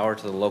much power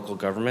to the local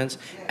governments,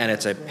 and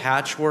it's a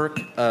patchwork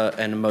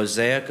and a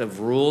mosaic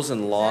of rules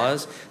and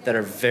laws that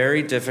are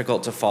very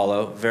difficult to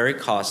follow, very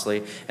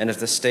costly, and if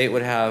the state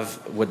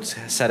would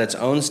set its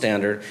own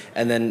standard,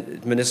 and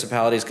then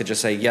municipalities could just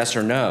say yes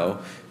or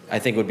no, I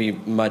think would be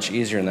much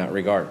easier in that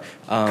regard.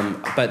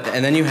 And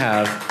then you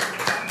have,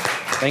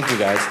 thank you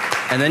guys.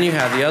 And then you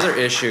have the other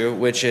issue,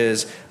 which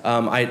is,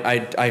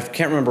 I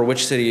can't remember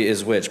which city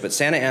is which, but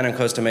Santa Ana and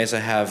Costa Mesa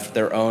have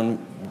their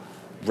own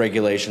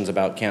regulations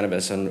about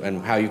cannabis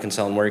and how you can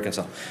sell and where you can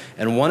sell.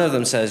 And one of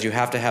them says you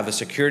have to have a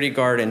security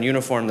guard in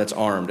uniform that's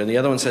armed. And the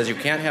other one says you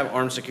can't have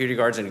armed security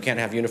guards and you can't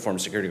have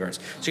uniformed security guards.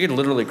 So you could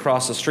literally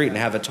cross the street and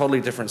have a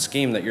totally different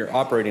scheme that you're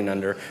operating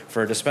under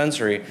for a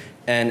dispensary.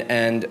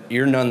 And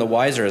you're none the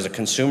wiser as a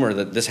consumer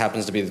that this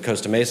happens to be the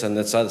Costa Mesa and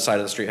this other side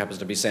of the street happens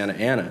to be Santa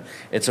Ana.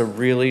 It's a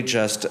really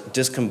just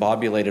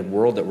discombobulated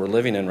world that we're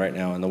living in right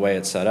now and the way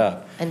it's set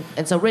up.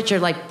 And so,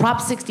 Richard, like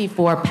Prop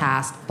 64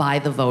 passed by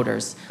the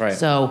voters. Right.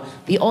 So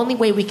the only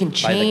way we can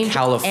change by the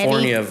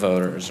California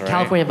voters, right?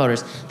 California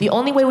voters. The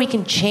only way we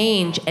can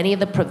change any of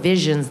the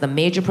provisions, the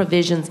major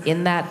provisions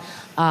in that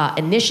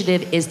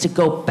initiative, is to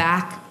go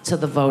back to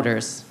the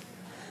voters.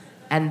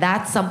 And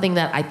that's something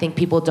that I think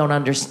people don't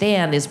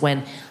understand, is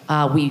when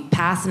we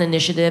pass an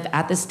initiative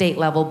at the state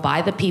level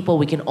by the people,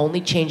 we can only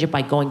change it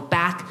by going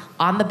back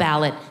on the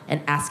ballot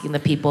and asking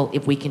the people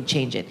if we can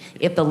change it.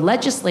 If the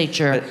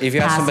legislature passes legislation... If you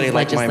have somebody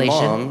like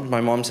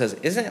my mom says,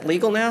 isn't it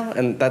legal now?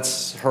 And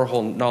that's her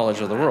whole knowledge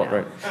of the world,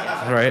 right?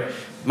 Right?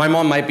 My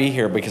mom might be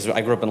here because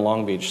I grew up in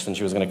Long Beach since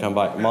she was going to come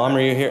by. Mom,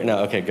 are you here?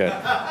 No, okay, good. All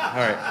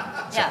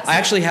right. So Yes. I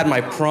actually had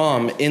my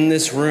prom in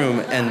this room,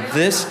 and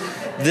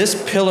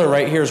this pillar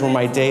right here is where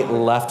my date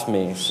left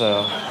me.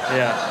 So,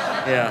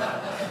 yeah.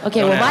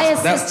 Okay, well, my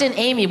assistant,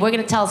 Amy, we're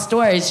going to tell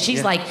stories.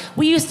 She's like,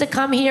 we used to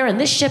come here, and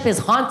this ship is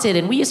haunted,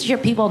 and we used to hear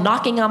people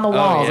knocking on the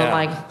walls. yeah. I'm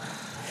like...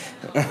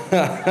 We do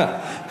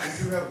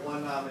have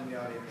one mom in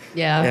the audience.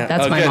 Yeah,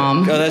 that's my good.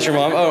 mom. Oh, that's your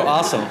mom? Oh,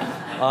 awesome.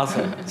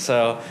 Awesome.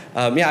 So,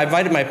 yeah, I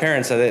invited my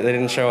parents, so they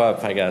didn't show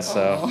up, I guess.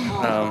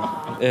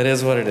 So, it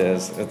is what it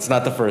is. It's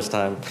not the first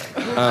time.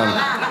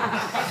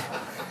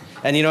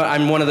 And you know,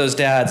 I'm one of those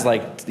dads.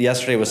 Like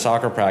yesterday was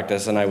soccer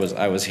practice, and I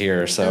was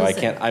here, so I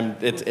can't.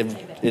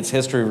 It's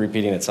history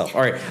repeating itself.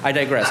 All right, I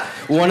digress.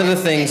 One of the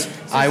things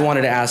I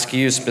wanted to ask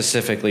you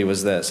specifically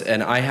was this,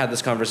 and I had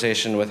this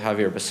conversation with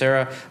Javier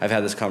Becerra. I've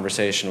had this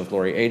conversation with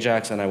Lori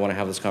Ajax, and I want to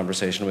have this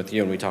conversation with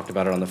you. And we talked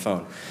about it on the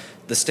phone.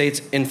 The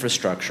state's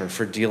infrastructure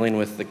for dealing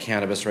with the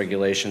cannabis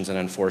regulations and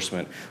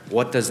enforcement.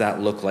 What does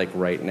that look like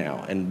right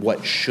now, and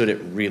what should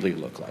it really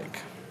look like?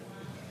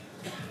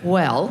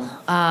 Well,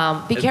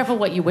 be careful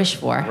what you wish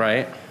for.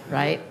 Right.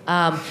 Right.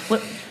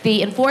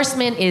 The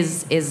enforcement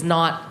is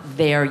not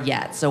there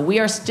yet. So we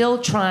are still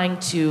trying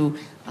to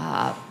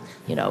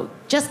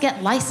just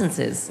get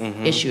licenses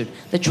issued.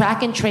 The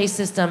track and trace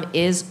system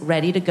is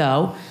ready to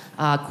go,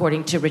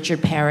 according to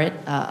Richard Parrott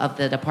of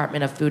the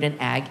Department of Food and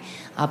Ag.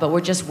 But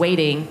we're just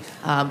waiting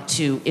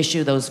to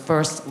issue those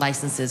first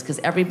licenses because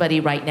everybody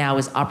right now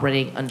is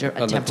operating under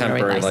a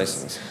temporary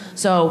license.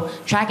 So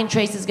track and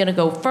trace is going to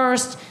go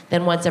first.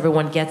 Then once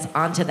everyone gets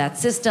onto that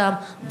system,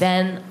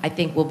 then I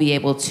think we'll be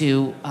able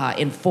to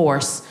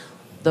enforce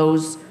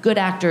those good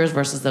actors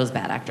versus those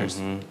bad actors.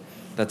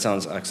 That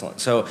sounds excellent.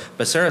 So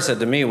Becerra said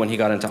to me when he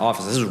got into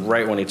office, this is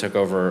right when he took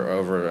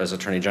over as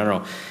Attorney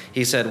General,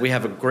 he said, we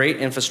have a great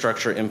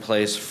infrastructure in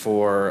place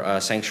for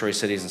sanctuary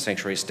cities and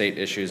sanctuary state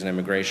issues and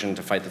immigration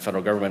to fight the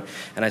federal government.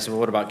 And I said, well,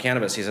 what about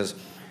cannabis? He says,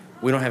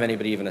 we don't have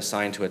anybody even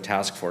assigned to a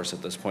task force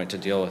at this point to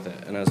deal with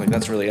it. And I was like,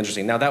 that's really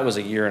interesting. Now, that was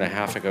a year and a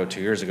half ago,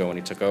 2 years ago when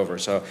he took over,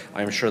 so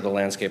I'm sure the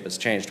landscape has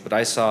changed. But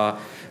I saw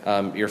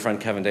your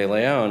friend Kevin De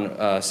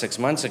Leon 6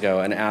 months ago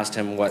and asked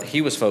him what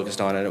he was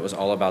focused on, and it was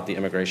all about the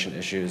immigration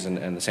issues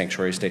and the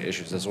sanctuary state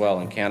issues as well.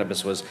 And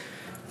cannabis was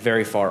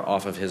very far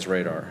off of his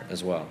radar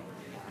as well,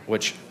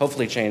 which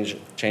hopefully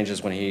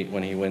changes when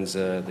he wins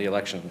the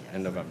election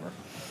in November.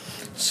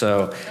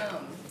 So.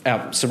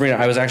 Sabrina,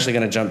 I was actually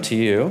going to jump to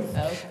you,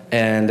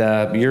 and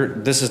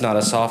this is not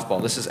a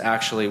softball. This is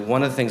actually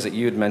one of the things that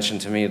you had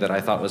mentioned to me that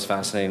I thought was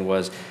fascinating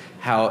was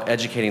how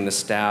educating the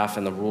staff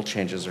and the rule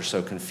changes are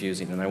so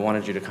confusing, and I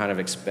wanted you to kind of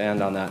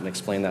expand on that and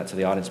explain that to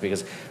the audience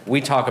because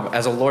we talk about,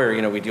 as a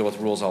lawyer, we deal with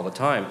rules all the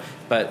time,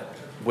 but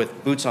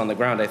with boots on the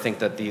ground, I think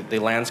that the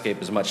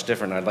landscape is much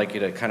different. I'd like you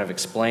to kind of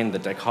explain the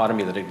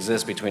dichotomy that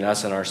exists between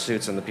us in our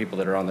suits and the people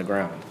that are on the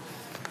ground.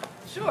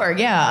 Sure,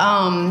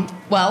 yeah.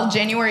 Well,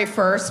 January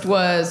 1st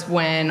was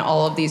when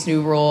all of these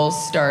new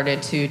rules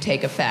started to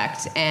take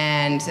effect.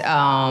 And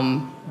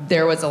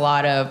there was a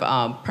lot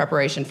of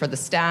preparation for the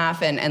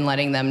staff and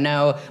letting them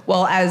know.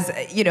 Well, as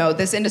you know,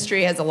 this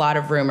industry has a lot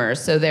of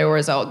rumors. So there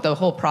was the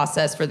whole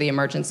process for the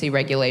emergency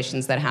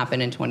regulations that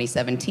happened in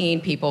 2017.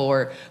 People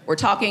were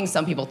talking.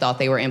 Some people thought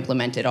they were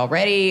implemented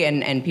already,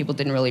 and people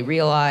didn't really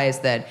realize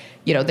that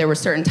there were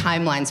certain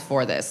timelines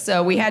for this.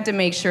 So we had to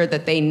make sure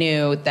that they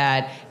knew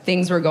that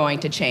things were going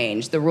to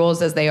change. The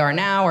rules as they are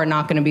now are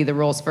not going to be the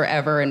rules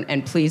forever,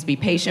 and please be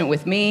patient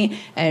with me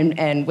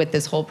and with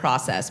this whole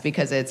process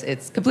because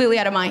it's completely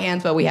out of my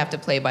hands, but we have to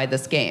play by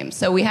this game.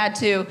 So we had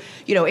to,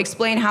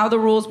 explain how the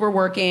rules were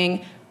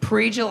working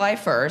pre-July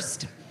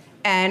 1st.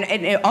 And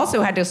it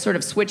also had to sort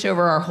of switch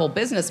over our whole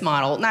business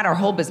model, not our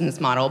whole business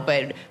model,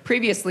 but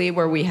previously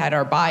where we had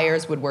our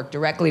buyers would work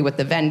directly with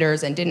the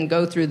vendors and didn't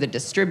go through the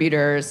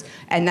distributors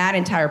and that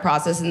entire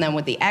process. And then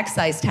with the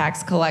excise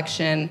tax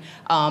collection,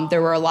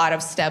 there were a lot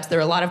of steps, there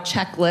were a lot of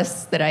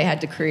checklists that I had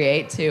to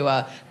create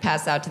to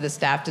pass out to the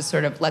staff to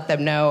sort of let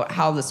them know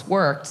how this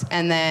worked.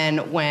 And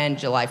then when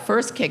July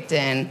 1st kicked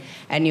in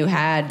and you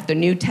had the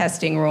new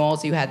testing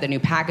rules, you had the new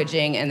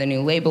packaging and the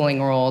new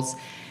labeling rules,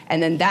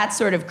 and then that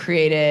sort of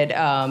created,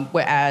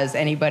 as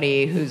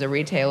anybody who's a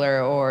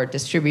retailer or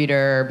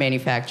distributor,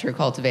 manufacturer,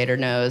 cultivator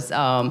knows,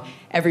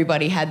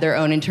 everybody had their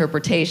own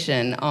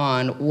interpretation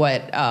on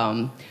what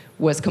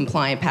was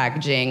compliant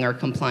packaging or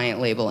compliant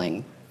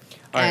labeling.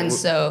 And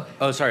so...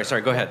 Oh, sorry,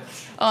 go ahead.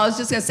 I was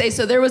just going to say,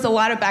 so there was a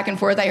lot of back and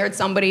forth. I heard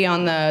somebody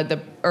on the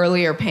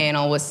earlier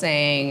panel was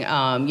saying,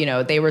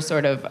 they were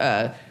sort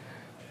of...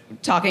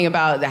 talking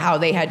about how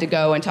they had to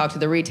go and talk to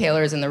the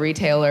retailers, and the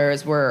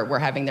retailers were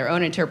having their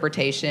own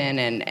interpretation,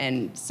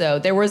 and so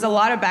there was a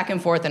lot of back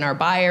and forth, and our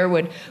buyer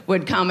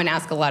would come and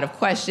ask a lot of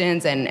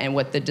questions, and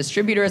what the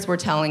distributors were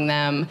telling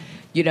them,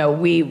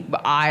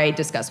 I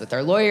discussed with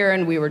our lawyer,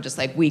 and we were just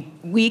like,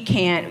 we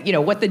can't,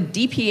 what the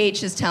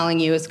DPH is telling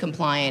you is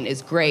compliant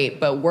is great,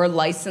 but we're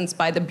licensed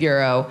by the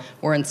Bureau,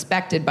 we're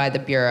inspected by the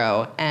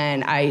Bureau,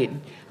 and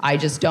I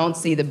just don't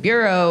see the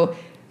Bureau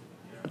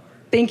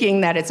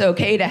thinking that it's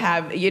okay to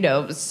have,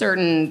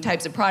 certain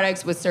types of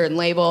products with certain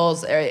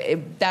labels.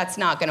 That's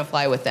not going to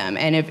fly with them.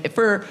 And if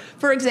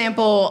for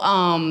example,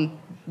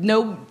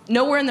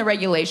 nowhere in the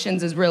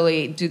regulations is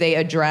really, do they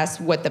address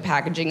what the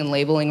packaging and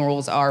labeling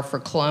rules are for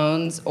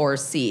clones or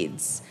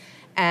seeds.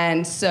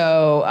 And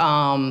so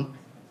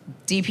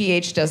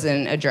DPH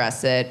doesn't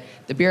address it.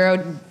 The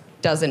Bureau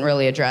doesn't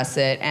really address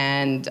it,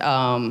 and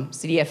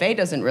CDFA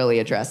doesn't really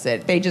address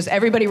it.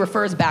 Everybody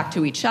refers back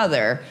to each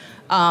other.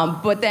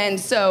 But then,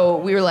 so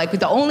we were like,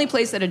 the only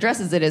place that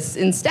addresses it is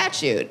in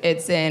statute.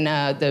 It's in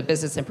the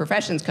Business and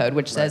Professions Code,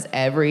 which says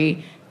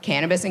every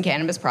cannabis and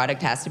cannabis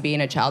product has to be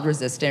in a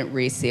child-resistant,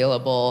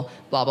 resealable,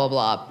 blah, blah,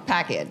 blah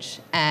package.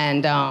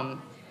 And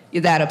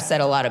that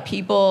upset a lot of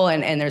people,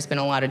 and there's been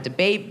a lot of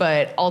debate,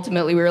 but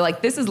ultimately we were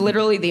like, this is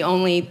literally the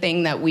only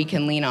thing that we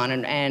can lean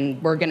on,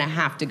 and we're gonna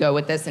have to go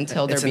with this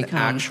until there becomes... It's an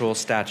actual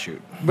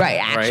statute. Right,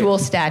 actual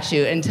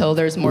statute, until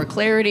there's more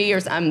clarity,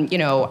 or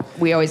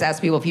we always ask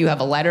people if you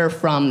have a letter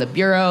from the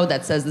Bureau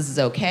that says this is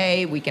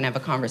okay, we can have a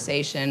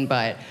conversation,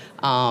 but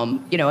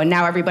and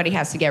now everybody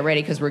has to get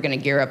ready because we're going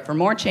to gear up for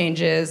more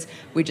changes.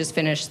 We just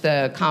finished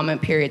the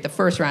comment period, the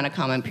first round of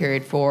comment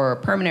period for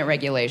permanent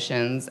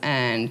regulations,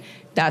 and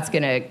that's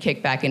going to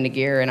kick back into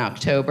gear in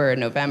October and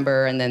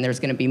November, and then there's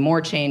going to be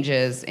more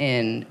changes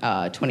in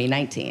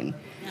 2019.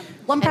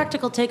 One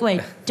practical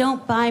takeaway,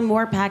 don't buy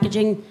more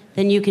packaging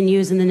than you can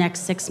use in the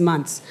next 6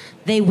 months.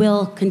 They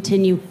will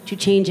continue to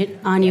change it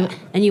on you,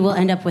 and you will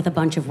end up with a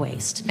bunch of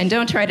waste. And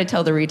don't try to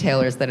tell the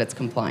retailers that it's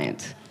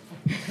compliant.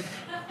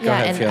 Go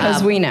ahead, Fiona.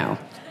 As we know.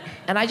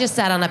 And I just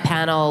sat on a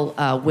panel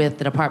with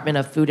the Department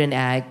of Food and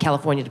Ag,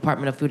 California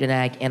Department of Food and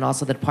Ag, and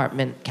also the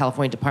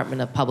California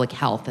Department of Public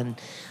Health. And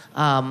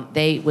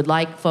they would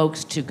like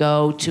folks to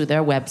go to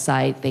their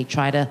website. They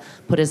try to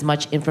put as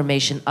much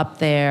information up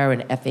there,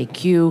 an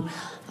FAQ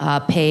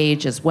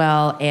page as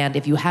well. And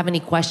if you have any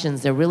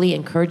questions, they're really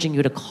encouraging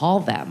you to call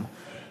them.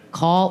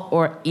 Call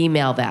or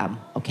email them,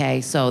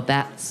 okay? So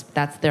that's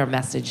their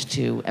message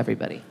to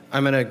everybody.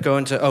 I'm going to go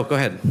into, go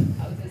ahead.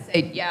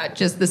 Yeah,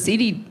 just the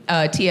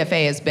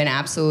TFA has been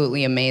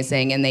absolutely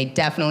amazing, and they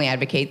definitely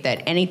advocate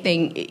that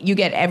you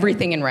get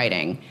everything in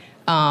writing.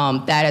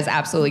 That is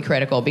absolutely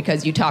critical,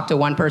 because you talk to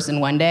one person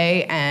one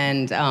day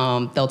and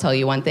they'll tell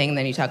you one thing,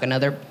 then you talk to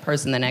another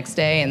person the next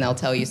day and they'll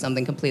tell you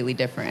something completely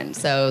different.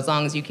 So as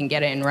long as you can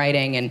get it in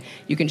writing and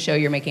you can show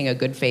you're making a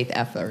good faith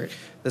effort.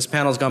 This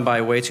panel's gone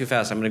by way too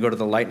fast. I'm going to go to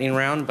the lightning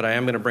round, but I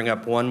am going to bring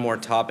up one more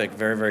topic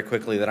very, very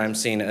quickly that I'm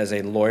seeing as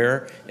a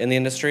lawyer in the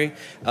industry.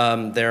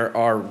 There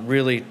are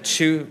really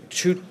two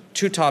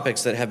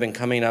topics that have been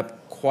coming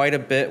up quite a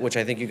bit, which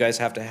I think you guys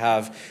have to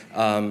have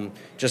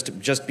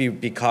just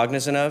be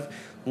cognizant of.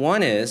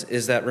 One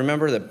is that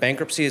remember that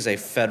bankruptcy is a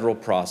federal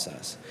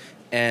process,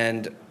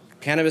 and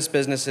cannabis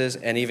businesses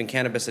and even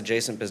cannabis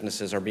adjacent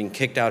businesses are being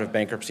kicked out of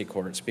bankruptcy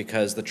courts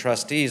because the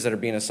trustees that are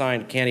being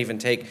assigned can't even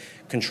take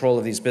control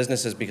of these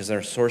businesses because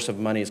their source of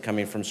money is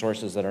coming from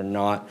sources that are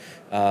not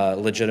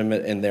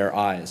legitimate in their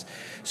eyes.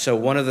 So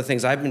one of the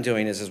things I've been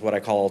doing is what I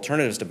call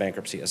alternatives to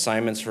bankruptcy,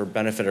 assignments for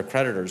benefit of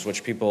creditors,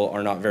 which people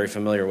are not very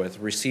familiar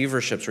with,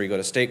 receiverships where you go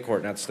to state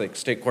court, and that's like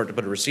state court to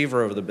put a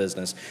receiver over the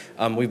business.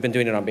 We've been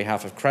doing it on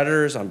behalf of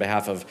creditors, on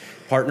behalf of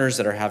partners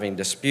that are having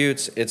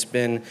disputes. It's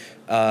been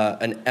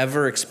an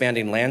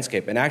ever-expanding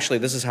landscape. And actually,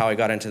 this is how I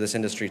got into this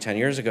industry 10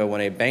 years ago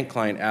when a bank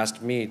client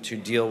asked me to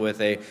deal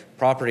with a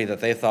property that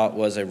they thought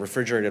was a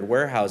refrigerated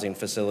warehousing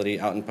facility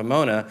out in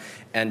Pomona,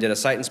 and did a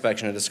site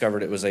inspection and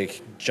discovered it was a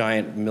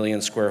giant 1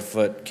 million square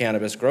foot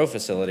cannabis grow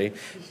facility.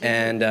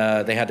 And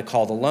they had to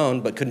call the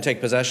loan, but couldn't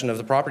take possession of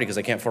the property because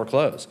they can't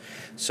foreclose.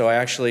 So I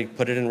actually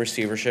put it in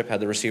receivership,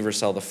 had the receiver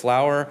sell the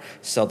flower,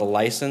 sell the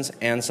license,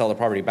 and sell the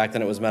property. Back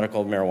then it was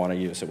medical marijuana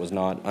use. It was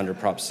not under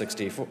Prop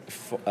 64.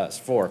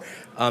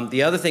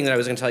 The other thing that I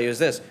was going to tell you is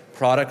this.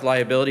 Product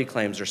liability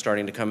claims are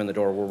starting to come in the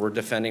door where we're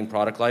defending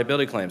product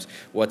liability claims.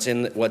 What's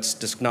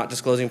not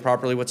disclosing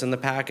properly what's in the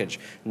package,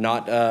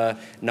 not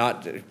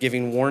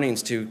giving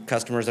warnings to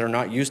customers that are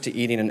not used to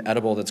eating an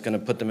edible that's going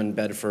to put them in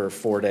bed for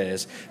 4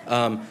 days.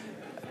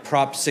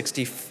 Prop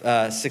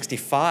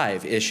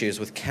 65 issues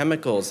with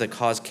chemicals that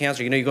cause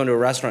cancer. You go into a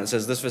restaurant and it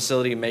says this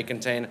facility may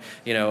contain,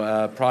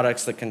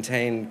 products that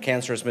contain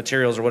cancerous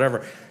materials or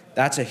whatever.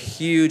 That's a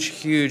huge,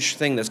 huge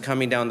thing that's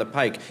coming down the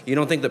pike. You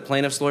don't think that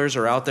plaintiffs' lawyers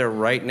are out there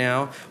right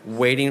now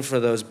waiting for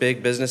those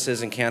big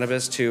businesses in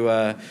cannabis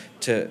to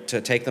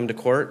take them to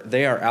court?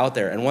 They are out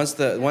there. And once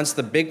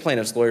the big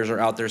plaintiffs' lawyers are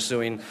out there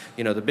suing,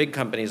 the big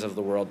companies of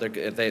the world,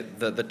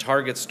 the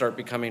targets start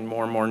becoming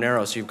more and more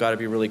narrow. So you've got to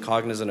be really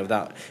cognizant of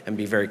that and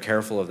be very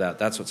careful of that.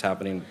 That's what's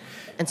happening.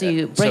 And so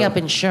you bring up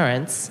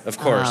insurance. Of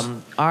course.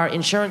 Our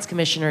insurance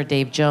commissioner,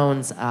 Dave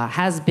Jones,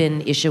 has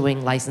been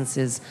issuing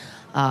licenses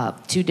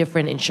to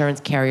different insurance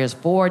carriers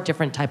for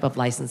different type of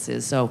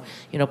licenses. So,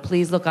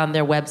 please look on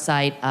their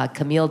website.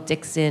 Camille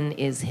Dixon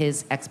is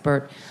his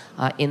expert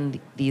in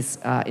these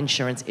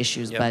insurance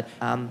issues. Yep.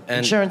 But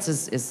insurance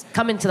is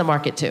coming to the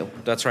market too.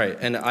 That's right.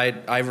 And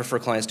I refer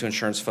clients to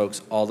insurance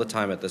folks all the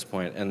time at this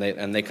point, and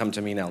they come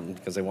to me now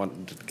because they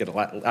want to get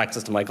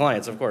access to my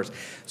clients, of course.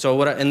 So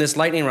in this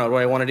lightning round,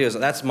 what I want to do is,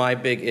 that's my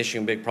big issue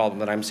and big problem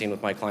that I'm seeing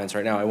with my clients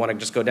right now. I want to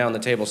just go down the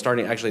table,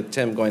 starting, actually,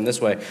 Tim, going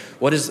this way.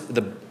 First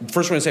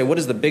we're going to say, what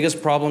is the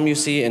biggest problem you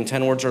see in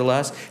 10 words or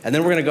less? And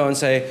then we're going to go and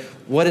say,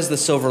 what is the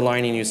silver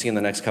lining you see in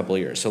the next couple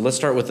of years? So let's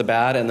start with the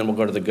bad, and then we'll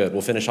go to the good.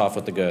 We'll finish off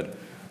with the good.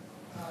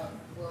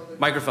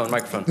 Microphone.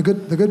 The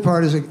good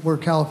part is that we're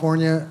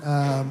California.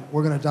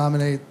 We're going to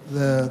dominate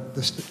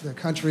the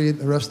country,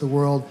 the rest of the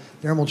world,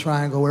 the Emerald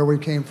Triangle, where we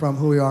came from,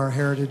 who we are,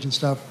 heritage and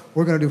stuff.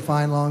 We're going to do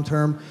fine long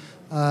term.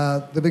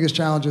 The biggest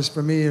challenges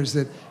for me is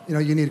that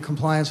you need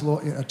compliance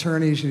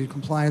attorneys, you need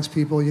compliance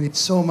people, you need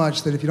so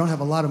much that if you don't have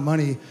a lot of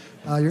money,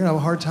 you're going to have a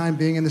hard time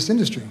being in this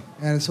industry.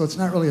 And so it's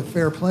not really a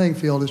fair playing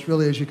field. It's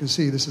really, as you can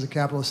see, this is a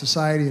capitalist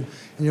society, and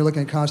you're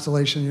looking at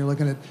Constellation, you're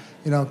looking at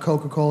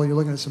Coca-Cola, you're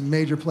looking at some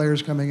major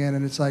players coming in,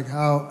 and it's like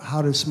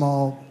how do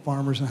small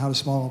farmers and how do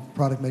small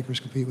product makers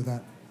compete with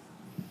that?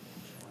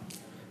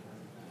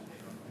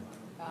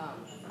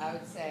 I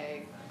would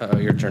say...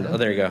 your turn. Oh,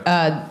 there you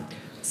go.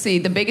 See,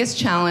 the biggest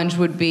challenge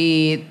would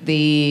be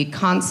the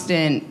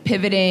constant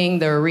pivoting,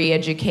 the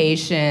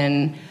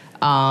re-education,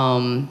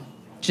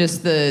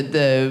 just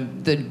the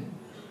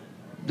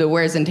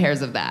wears and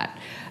tears of that.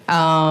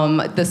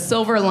 The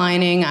silver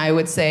lining, I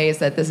would say, is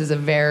that this is a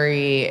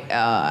very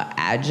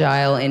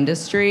agile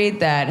industry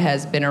that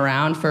has been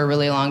around for a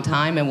really long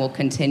time and will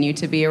continue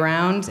to be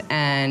around.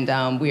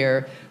 And we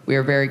are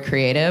very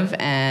creative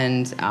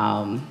and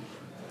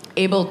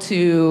able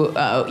to,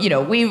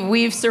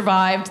 we've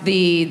survived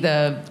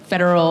the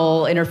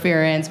federal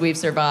interference. We've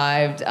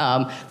survived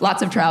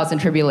lots of trials and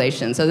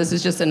tribulations. So this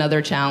is just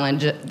another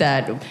challenge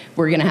that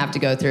we're going to have to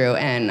go through,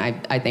 and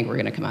I think we're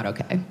going to come out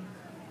okay.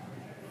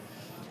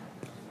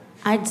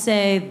 I'd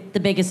say the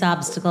biggest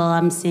obstacle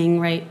I'm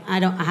seeing, I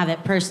don't have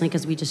it personally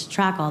because we just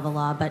track all the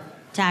law, but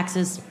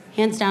taxes,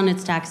 hands down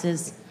it's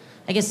taxes.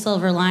 I guess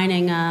silver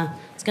lining,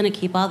 it's going to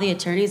keep all the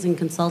attorneys and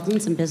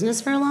consultants in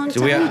business for a long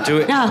time. Do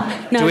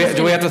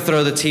we have to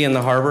throw the tea in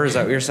the harbor? Is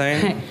that what you're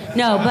saying?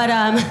 No, but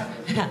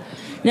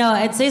no,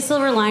 I'd say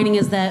silver lining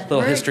is that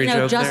little history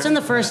joke just there. in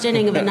the first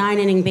inning of a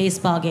 9-inning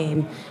baseball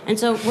game. And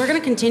so we're going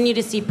to continue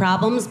to see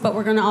problems, but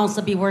we're going to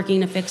also be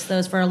working to fix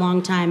those for a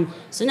long time.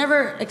 So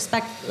never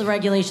expect the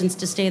regulations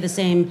to stay the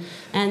same.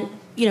 And,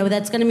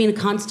 that's going to mean a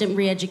constant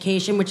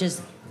re-education, which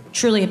is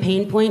truly a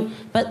pain point.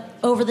 But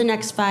over the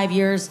next 5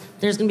 years,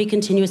 there's going to be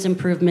continuous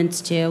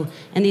improvements too.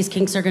 And these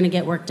kinks are going to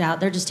get worked out.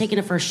 They're just taking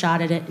a first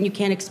shot at it. And you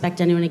can't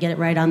expect anyone to get it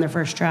right on their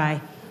first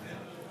try.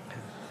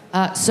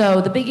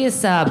 So the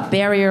biggest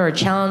barrier or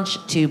challenge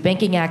to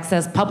banking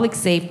access, public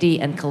safety,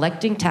 and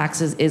collecting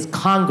taxes is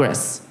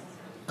Congress.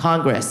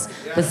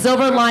 The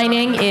silver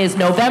lining is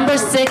November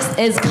 6th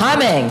is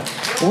coming.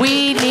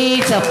 We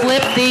need to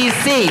flip these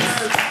seats.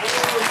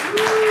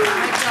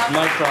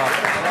 Mic drop.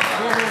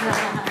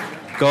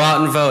 Go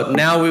out and vote.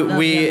 Now,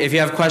 if you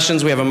have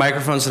questions, we have a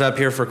microphone set up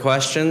here for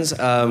questions.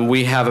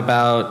 We have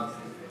about,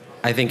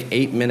 I think,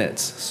 8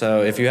 minutes.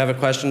 So if you have a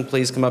question,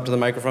 please come up to the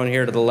microphone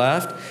here to the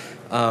left.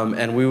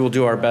 And we will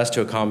do our best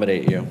to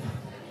accommodate you.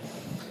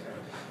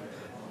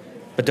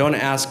 But don't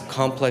ask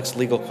complex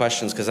legal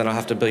questions, because then I'll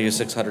have to bill you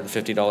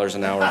 $650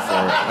 an hour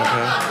for it,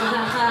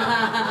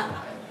 okay?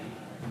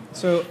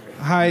 So,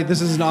 hi, this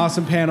is an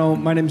awesome panel.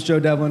 My name is Joe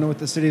Devlin with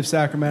the City of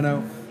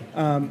Sacramento.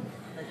 Apparently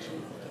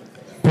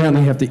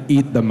you have to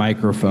eat the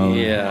microphone.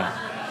 Yeah.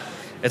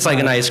 It's like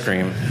an ice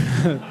cream.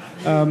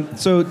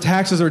 So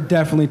taxes are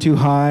definitely too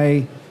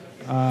high.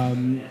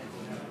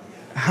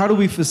 How do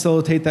we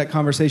facilitate that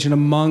conversation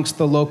amongst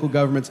the local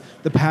governments?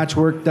 The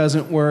patchwork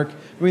doesn't work.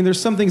 I mean, there's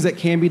some things that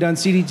can be done.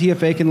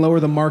 CDTFA can lower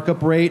the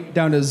markup rate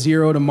down to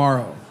 0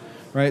 tomorrow,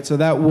 right? So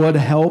that would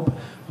help,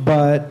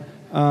 but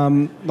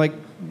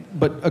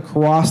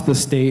across the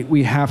state,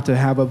 we have to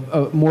have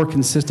a more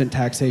consistent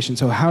taxation.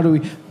 So how do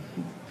we?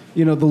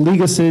 The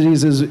League of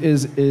Cities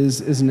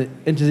is an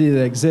entity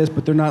that exists,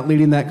 but they're not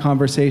leading that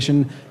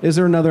conversation. Is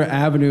there another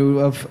avenue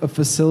of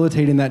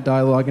facilitating that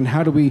dialogue, and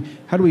how do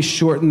we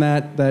shorten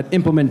that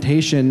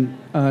implementation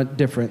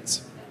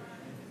difference?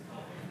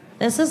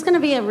 This is going to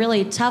be a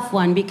really tough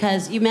one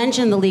because you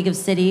mentioned the League of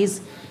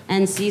Cities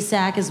and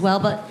CSAC as well,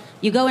 but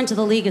you go into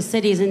the League of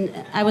Cities, and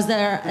I was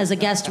there as a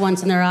guest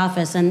once in their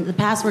office, and the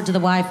password to the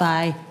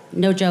Wi-Fi,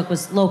 no joke,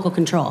 was local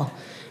control.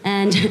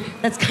 And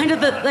that's kind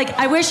of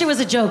I wish it was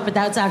a joke, but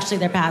that's actually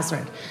their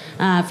password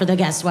for the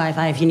guest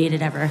Wi-Fi if you need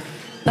it ever.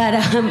 But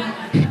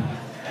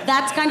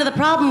that's kind of the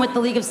problem with the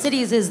League of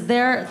Cities is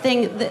their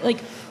thing,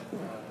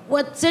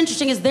 what's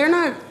interesting is they're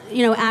not,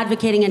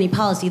 advocating any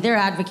policy, they're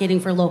advocating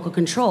for local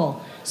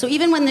control. So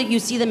even when you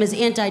see them as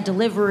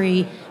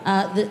anti-delivery,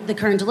 the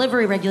current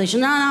delivery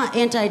regulation, they're not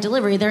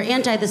anti-delivery, they're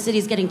anti the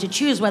cities getting to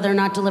choose whether or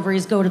not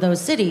deliveries go to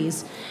those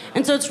cities.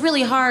 And so it's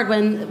really hard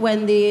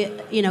when the,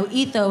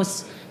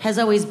 ethos has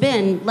always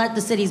been let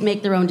the cities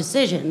make their own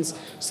decisions.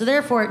 So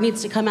therefore, it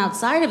needs to come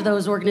outside of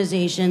those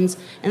organizations,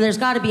 and there's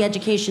got to be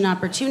education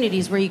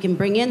opportunities where you can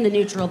bring in the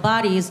neutral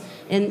bodies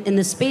in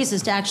the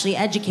spaces to actually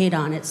educate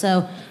on it.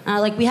 So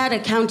we had a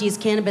county's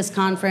cannabis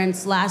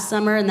conference last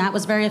summer, and that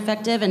was very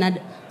effective, and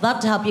I'd love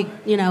to help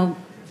you,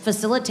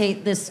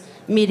 facilitate this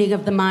meeting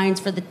of the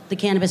minds for the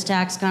cannabis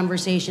tax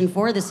conversation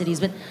for the cities,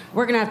 but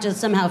we're gonna have to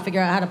somehow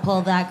figure out how to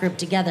pull that group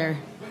together.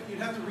 But you'd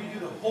have to redo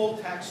the whole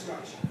tax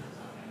structure,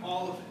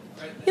 all of it.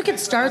 Right? You could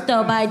start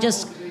though by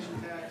just,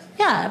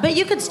 but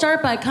you could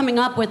start by coming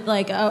up with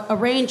a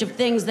range of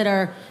things that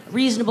are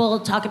reasonable.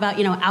 Talk about,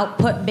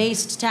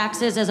 output-based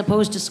taxes as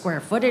opposed to square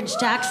footage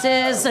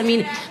taxes. I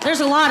mean, there's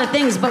a lot of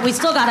things, but we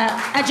still gotta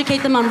educate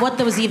them on what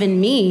those even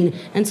mean.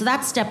 And so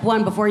that's step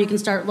one before you can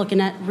start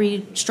looking at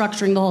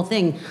restructuring the whole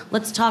thing.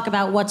 Let's talk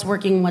about what's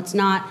working, what's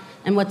not,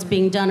 and what's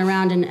being done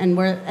around, and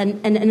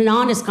an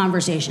honest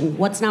conversation.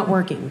 What's not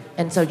working?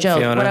 And so, Joe,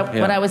 Fiona,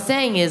 what I was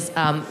saying is,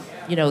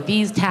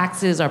 these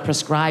taxes are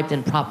prescribed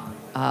in Prop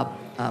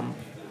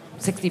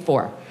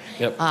 64.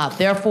 Yep.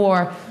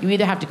 Therefore, you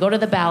either have to go to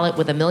the ballot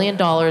with $1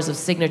 million of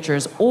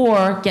signatures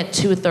or get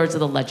 2/3 of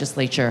the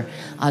legislature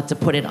to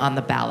put it on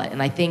the ballot.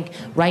 And I think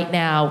right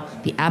now,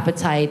 the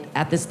appetite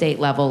at the state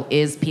level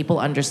is people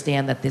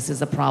understand that this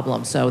is a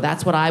problem. So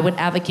that's what I would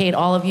advocate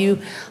all of you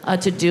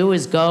to do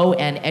is go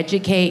and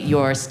educate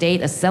your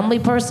state assembly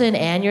person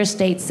and your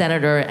state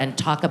senator and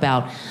talk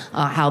about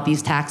how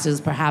these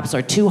taxes perhaps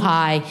are too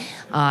high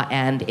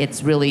and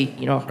it's really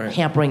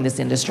hampering this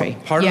industry.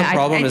 Part of the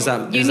problem is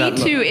that you need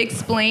to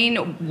explain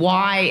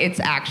why it's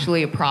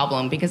actually a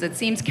problem, because it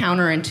seems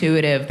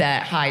counterintuitive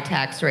that high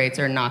tax rates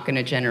are not going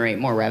to generate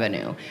more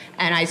revenue.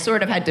 And I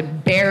sort of had to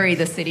bury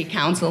the city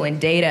council in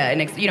data.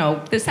 And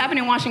this happened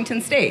in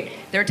Washington State.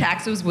 Their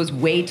taxes was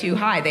way too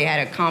high. They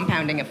had a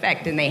compounding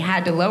effect, and they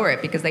had to lower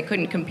it because they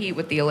couldn't compete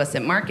with the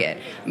illicit market.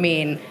 I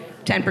mean,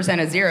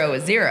 10% of zero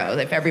is zero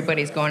if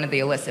everybody's going to the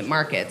illicit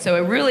market. So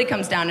it really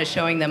comes down to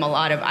showing them a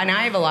lot of, and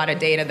I have a lot of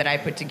data that I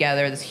put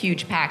together, this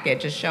huge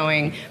package is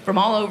showing from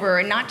all over,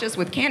 and not just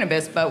with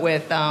cannabis, but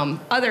with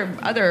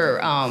other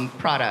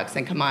products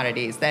and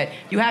commodities, that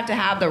you have to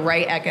have the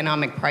right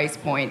economic price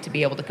point to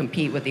be able to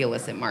compete with the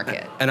illicit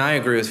market. And I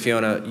agree with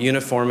Fiona.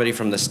 Uniformity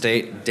from the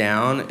state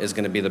down is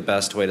going to be the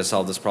best way to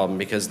solve this problem,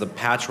 because the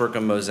patchwork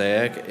of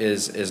mosaic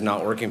is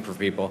not working for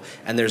people,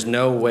 and there's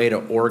no way to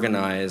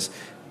organize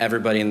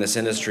everybody in this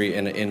industry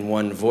in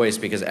one voice,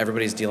 because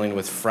everybody's dealing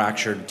with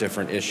fractured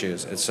different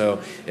issues. And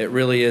so it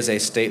really is a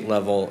state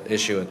level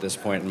issue at this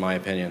point, in my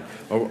opinion.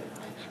 And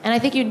I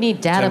think you need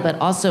data, but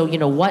also,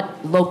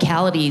 what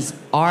localities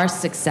are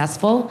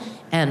successful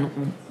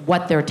and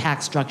what their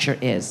tax structure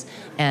is.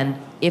 And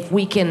if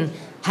we can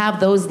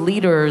have those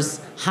leaders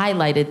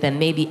highlighted, then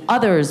maybe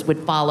others would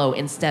follow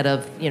instead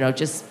of,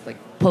 just like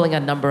pulling a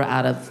number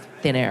out of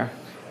thin air.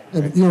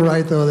 You're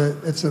right, though,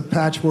 that it's a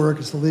patchwork.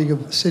 It's the League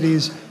of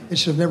Cities. It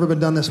should have never been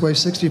done this way.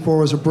 64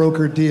 was a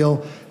brokered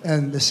deal,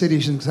 and the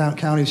cities and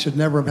counties should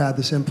never have had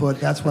this input.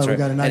 That's why we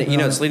got a nightmare.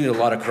 And it's leading to a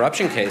lot of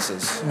corruption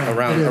cases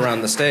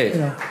around the state.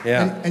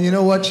 And you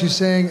know what she's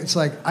saying? It's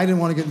like, I didn't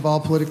want to get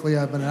involved politically.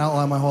 I've been an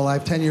outlaw my whole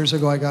life. 10 years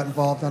ago, I got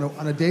involved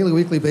on a daily,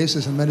 weekly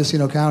basis in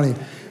Mendocino County.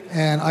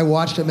 And I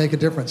watched it make a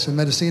difference in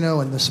Mendocino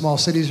and the small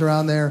cities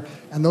around there.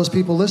 And those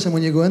people listen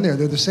when you go in there.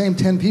 They're the same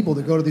 10 people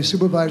that go to these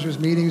supervisors'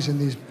 meetings and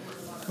these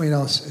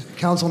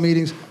council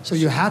meetings. So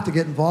you have to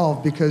get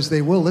involved, because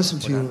they will listen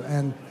to you,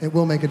 and it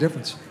will make a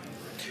difference.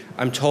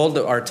 I'm told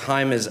that our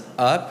time is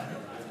up.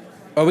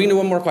 Oh, we can do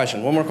one more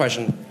question.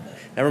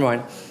 Never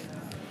mind.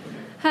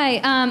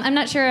 Hi, I'm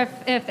not sure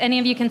if any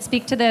of you can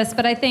speak to this,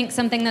 but I think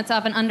something that's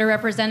often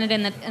underrepresented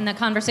in the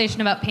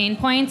conversation about pain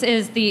points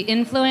is the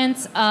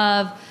influence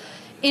of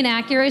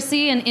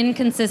inaccuracy and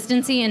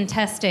inconsistency in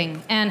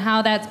testing and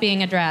how that's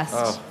being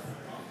addressed.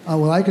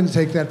 Well, I can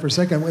take that for a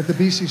second. With the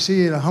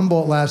BCC at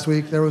Humboldt last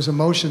week, there was a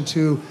motion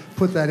to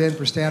put that in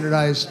for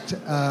standardized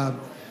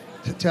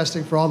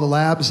testing for all the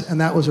labs, and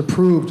that was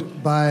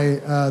approved by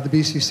the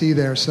BCC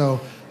there. So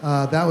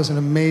that was an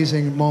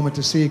amazing moment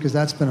to see, because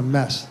that's been a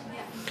mess.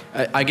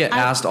 I get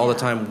asked all the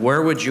time,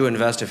 where would you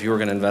invest if you were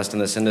going to invest in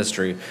this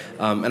industry?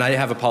 And I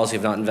have a policy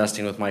of not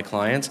investing with my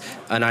clients.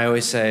 And I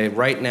always say,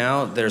 right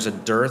now, there's a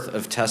dearth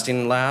of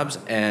testing labs,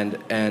 and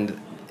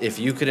if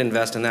you could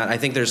invest in that, I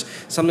think there's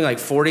something like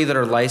 40 that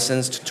are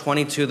licensed,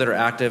 22 that are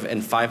active,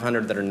 and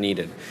 500 that are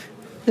needed.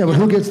 Yeah, but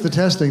who gets the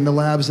testing? The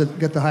labs that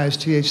get the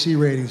highest THC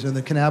ratings and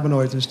the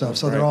cannabinoids and stuff.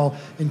 So they're all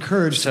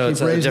encouraged to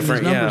keep raising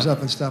these numbers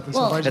up and stuff. And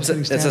well, it's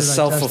a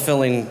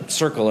self-fulfilling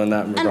circle in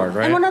that regard,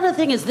 right? And one other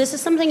thing is, this is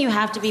something you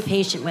have to be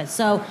patient with.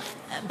 So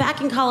back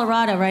in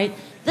Colorado, right,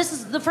 this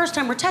is the first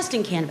time we're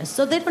testing cannabis.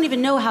 So they don't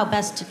even know how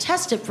best to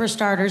test it, for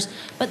starters,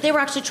 but they were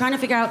actually trying to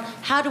figure out,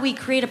 how do we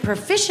create a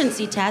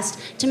proficiency test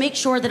to make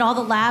sure that all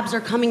the labs are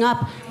coming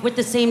up with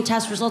the same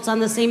test results on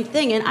the same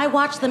thing. And I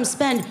watched them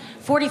spend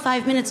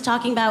 45 minutes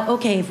talking about,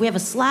 okay, if we have a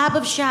slab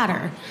of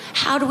shatter,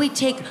 how do we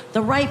take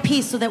the right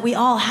piece so that we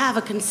all have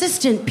a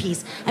consistent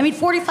piece? I mean,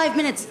 45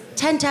 minutes,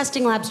 10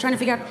 testing labs trying to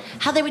figure out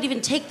how they would even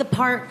take the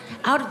part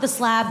out of the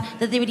slab,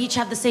 that they would each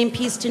have the same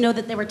piece, to know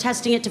that they were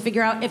testing it, to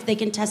figure out if they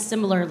can test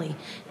similarly.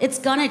 It's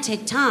gonna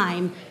take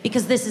time,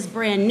 because this is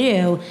brand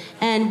new,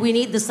 and we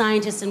need the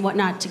scientists and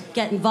whatnot to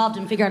get involved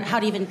and figure out how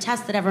to even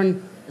test that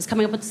everyone is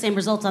coming up with the same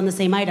results on the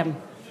same item.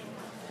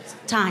 It's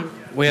time.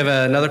 We have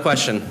another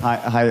question.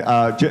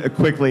 Hi.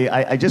 Quickly,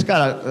 I just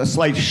got a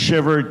slight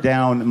shiver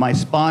down my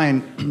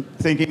spine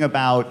thinking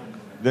about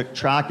the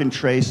track and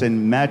trace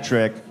and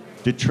metric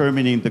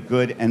determining the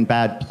good and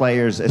bad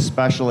players,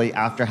 especially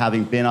after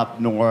having been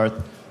up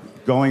north,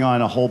 going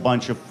on a whole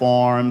bunch of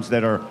farms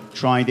that are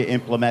trying to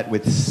implement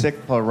with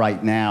SICPA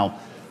right now.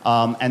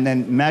 And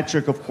then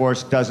metric, of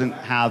course, doesn't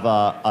have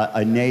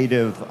a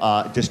native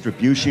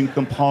distribution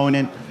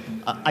component.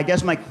 I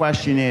guess my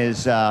question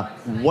is,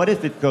 what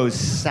if it goes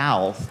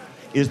south?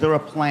 Is there a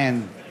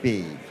plan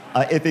B?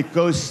 If it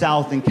goes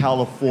south in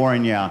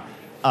California,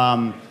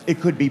 it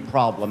could be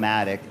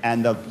problematic,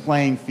 and the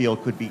playing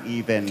field could be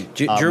even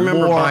Do you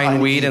remember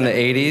buying weed in the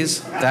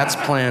 80s? That's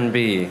plan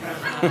B.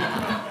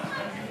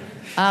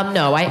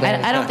 No,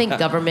 I don't think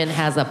government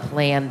has a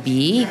plan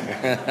B.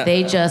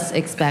 They just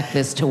expect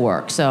this to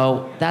work.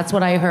 So that's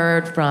what I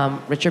heard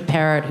from Richard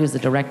Parrott, who's the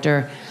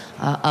director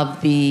of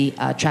the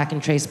track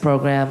and trace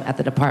program at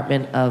the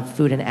Department of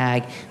Food and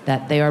Ag,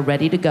 that they are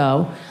ready to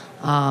go.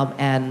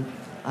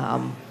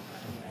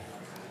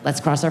 let's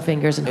cross our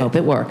fingers and hope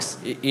it works.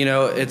 You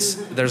know,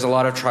 there's a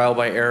lot of trial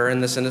by error in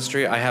this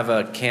industry. I have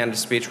a canned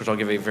speech, which I'll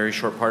give a very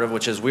short part of,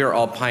 which is we are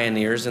all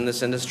pioneers in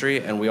this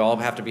industry, and we all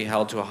have to be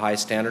held to a high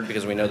standard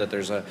because we know that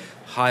there's a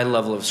high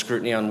level of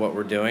scrutiny on what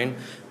we're doing.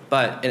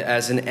 But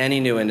as in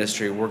any new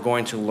industry, we're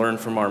going to learn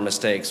from our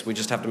mistakes. We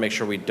just have to make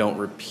sure we don't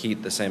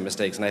repeat the same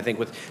mistakes. And I think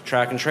with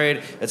track and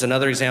trade, it's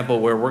another example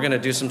where we're going to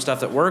do some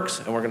stuff that works,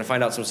 and we're going to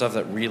find out some stuff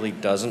that really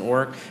doesn't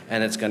work,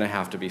 and it's going to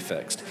have to be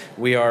fixed.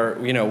 We are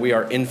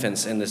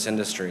infants in this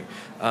industry.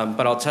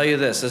 But I'll tell you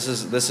this: this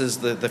is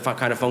the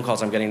kind of phone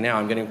calls I'm getting now.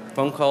 I'm getting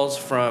phone calls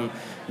from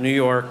New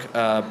York,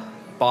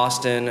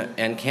 Boston,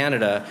 and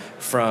Canada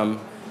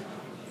from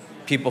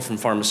people from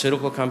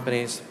pharmaceutical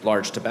companies,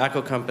 large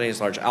tobacco companies,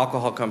 large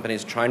alcohol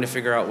companies, trying to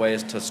figure out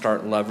ways to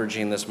start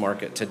leveraging this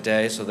market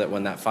today so that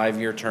when that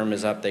 5-year term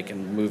is up, they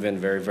can move in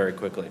very, very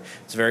quickly.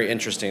 It's very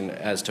interesting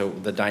as to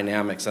the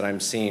dynamics that I'm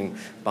seeing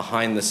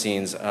behind the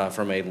scenes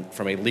from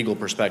a legal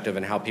perspective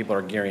and how people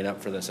are gearing up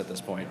for this at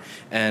this point.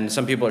 And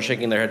some people are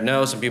shaking their head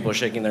no, some people are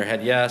shaking their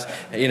head yes.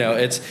 You know,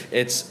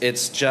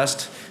 it's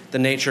just the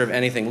nature of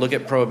anything. Look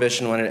at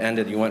Prohibition when it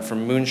ended. You went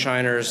from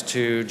moonshiners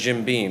to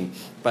Jim Beam,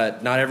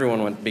 but not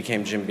everyone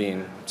became Jim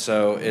Beam.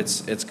 So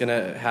it's going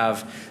to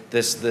have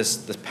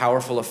this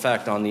powerful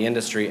effect on the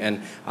industry.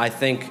 And I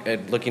think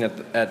looking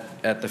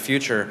at the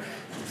future,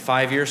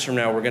 5 years from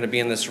now, we're going to be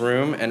in this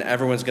room, and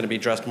everyone's going to be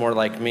dressed more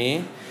like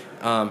me,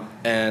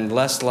 and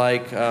less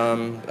like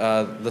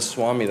the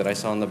Swami that I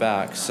saw in the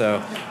back. So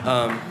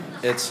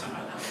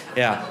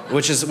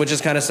which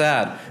is kind of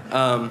sad,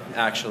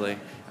 actually.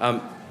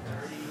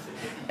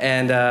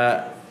 And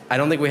I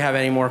don't think we have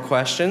any more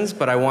questions,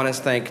 but I want to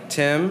thank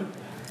Tim,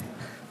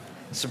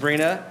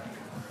 Sabrina,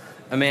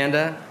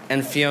 Amanda,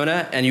 and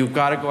Fiona, and you've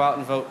got to go out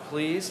and vote,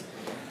 please.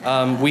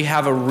 We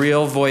have a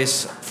real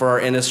voice for our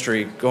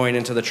industry going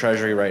into the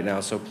Treasury right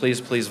now, so please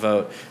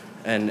vote,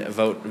 and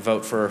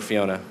vote for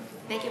Fiona.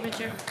 Thank you,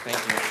 Richard.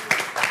 Thank you.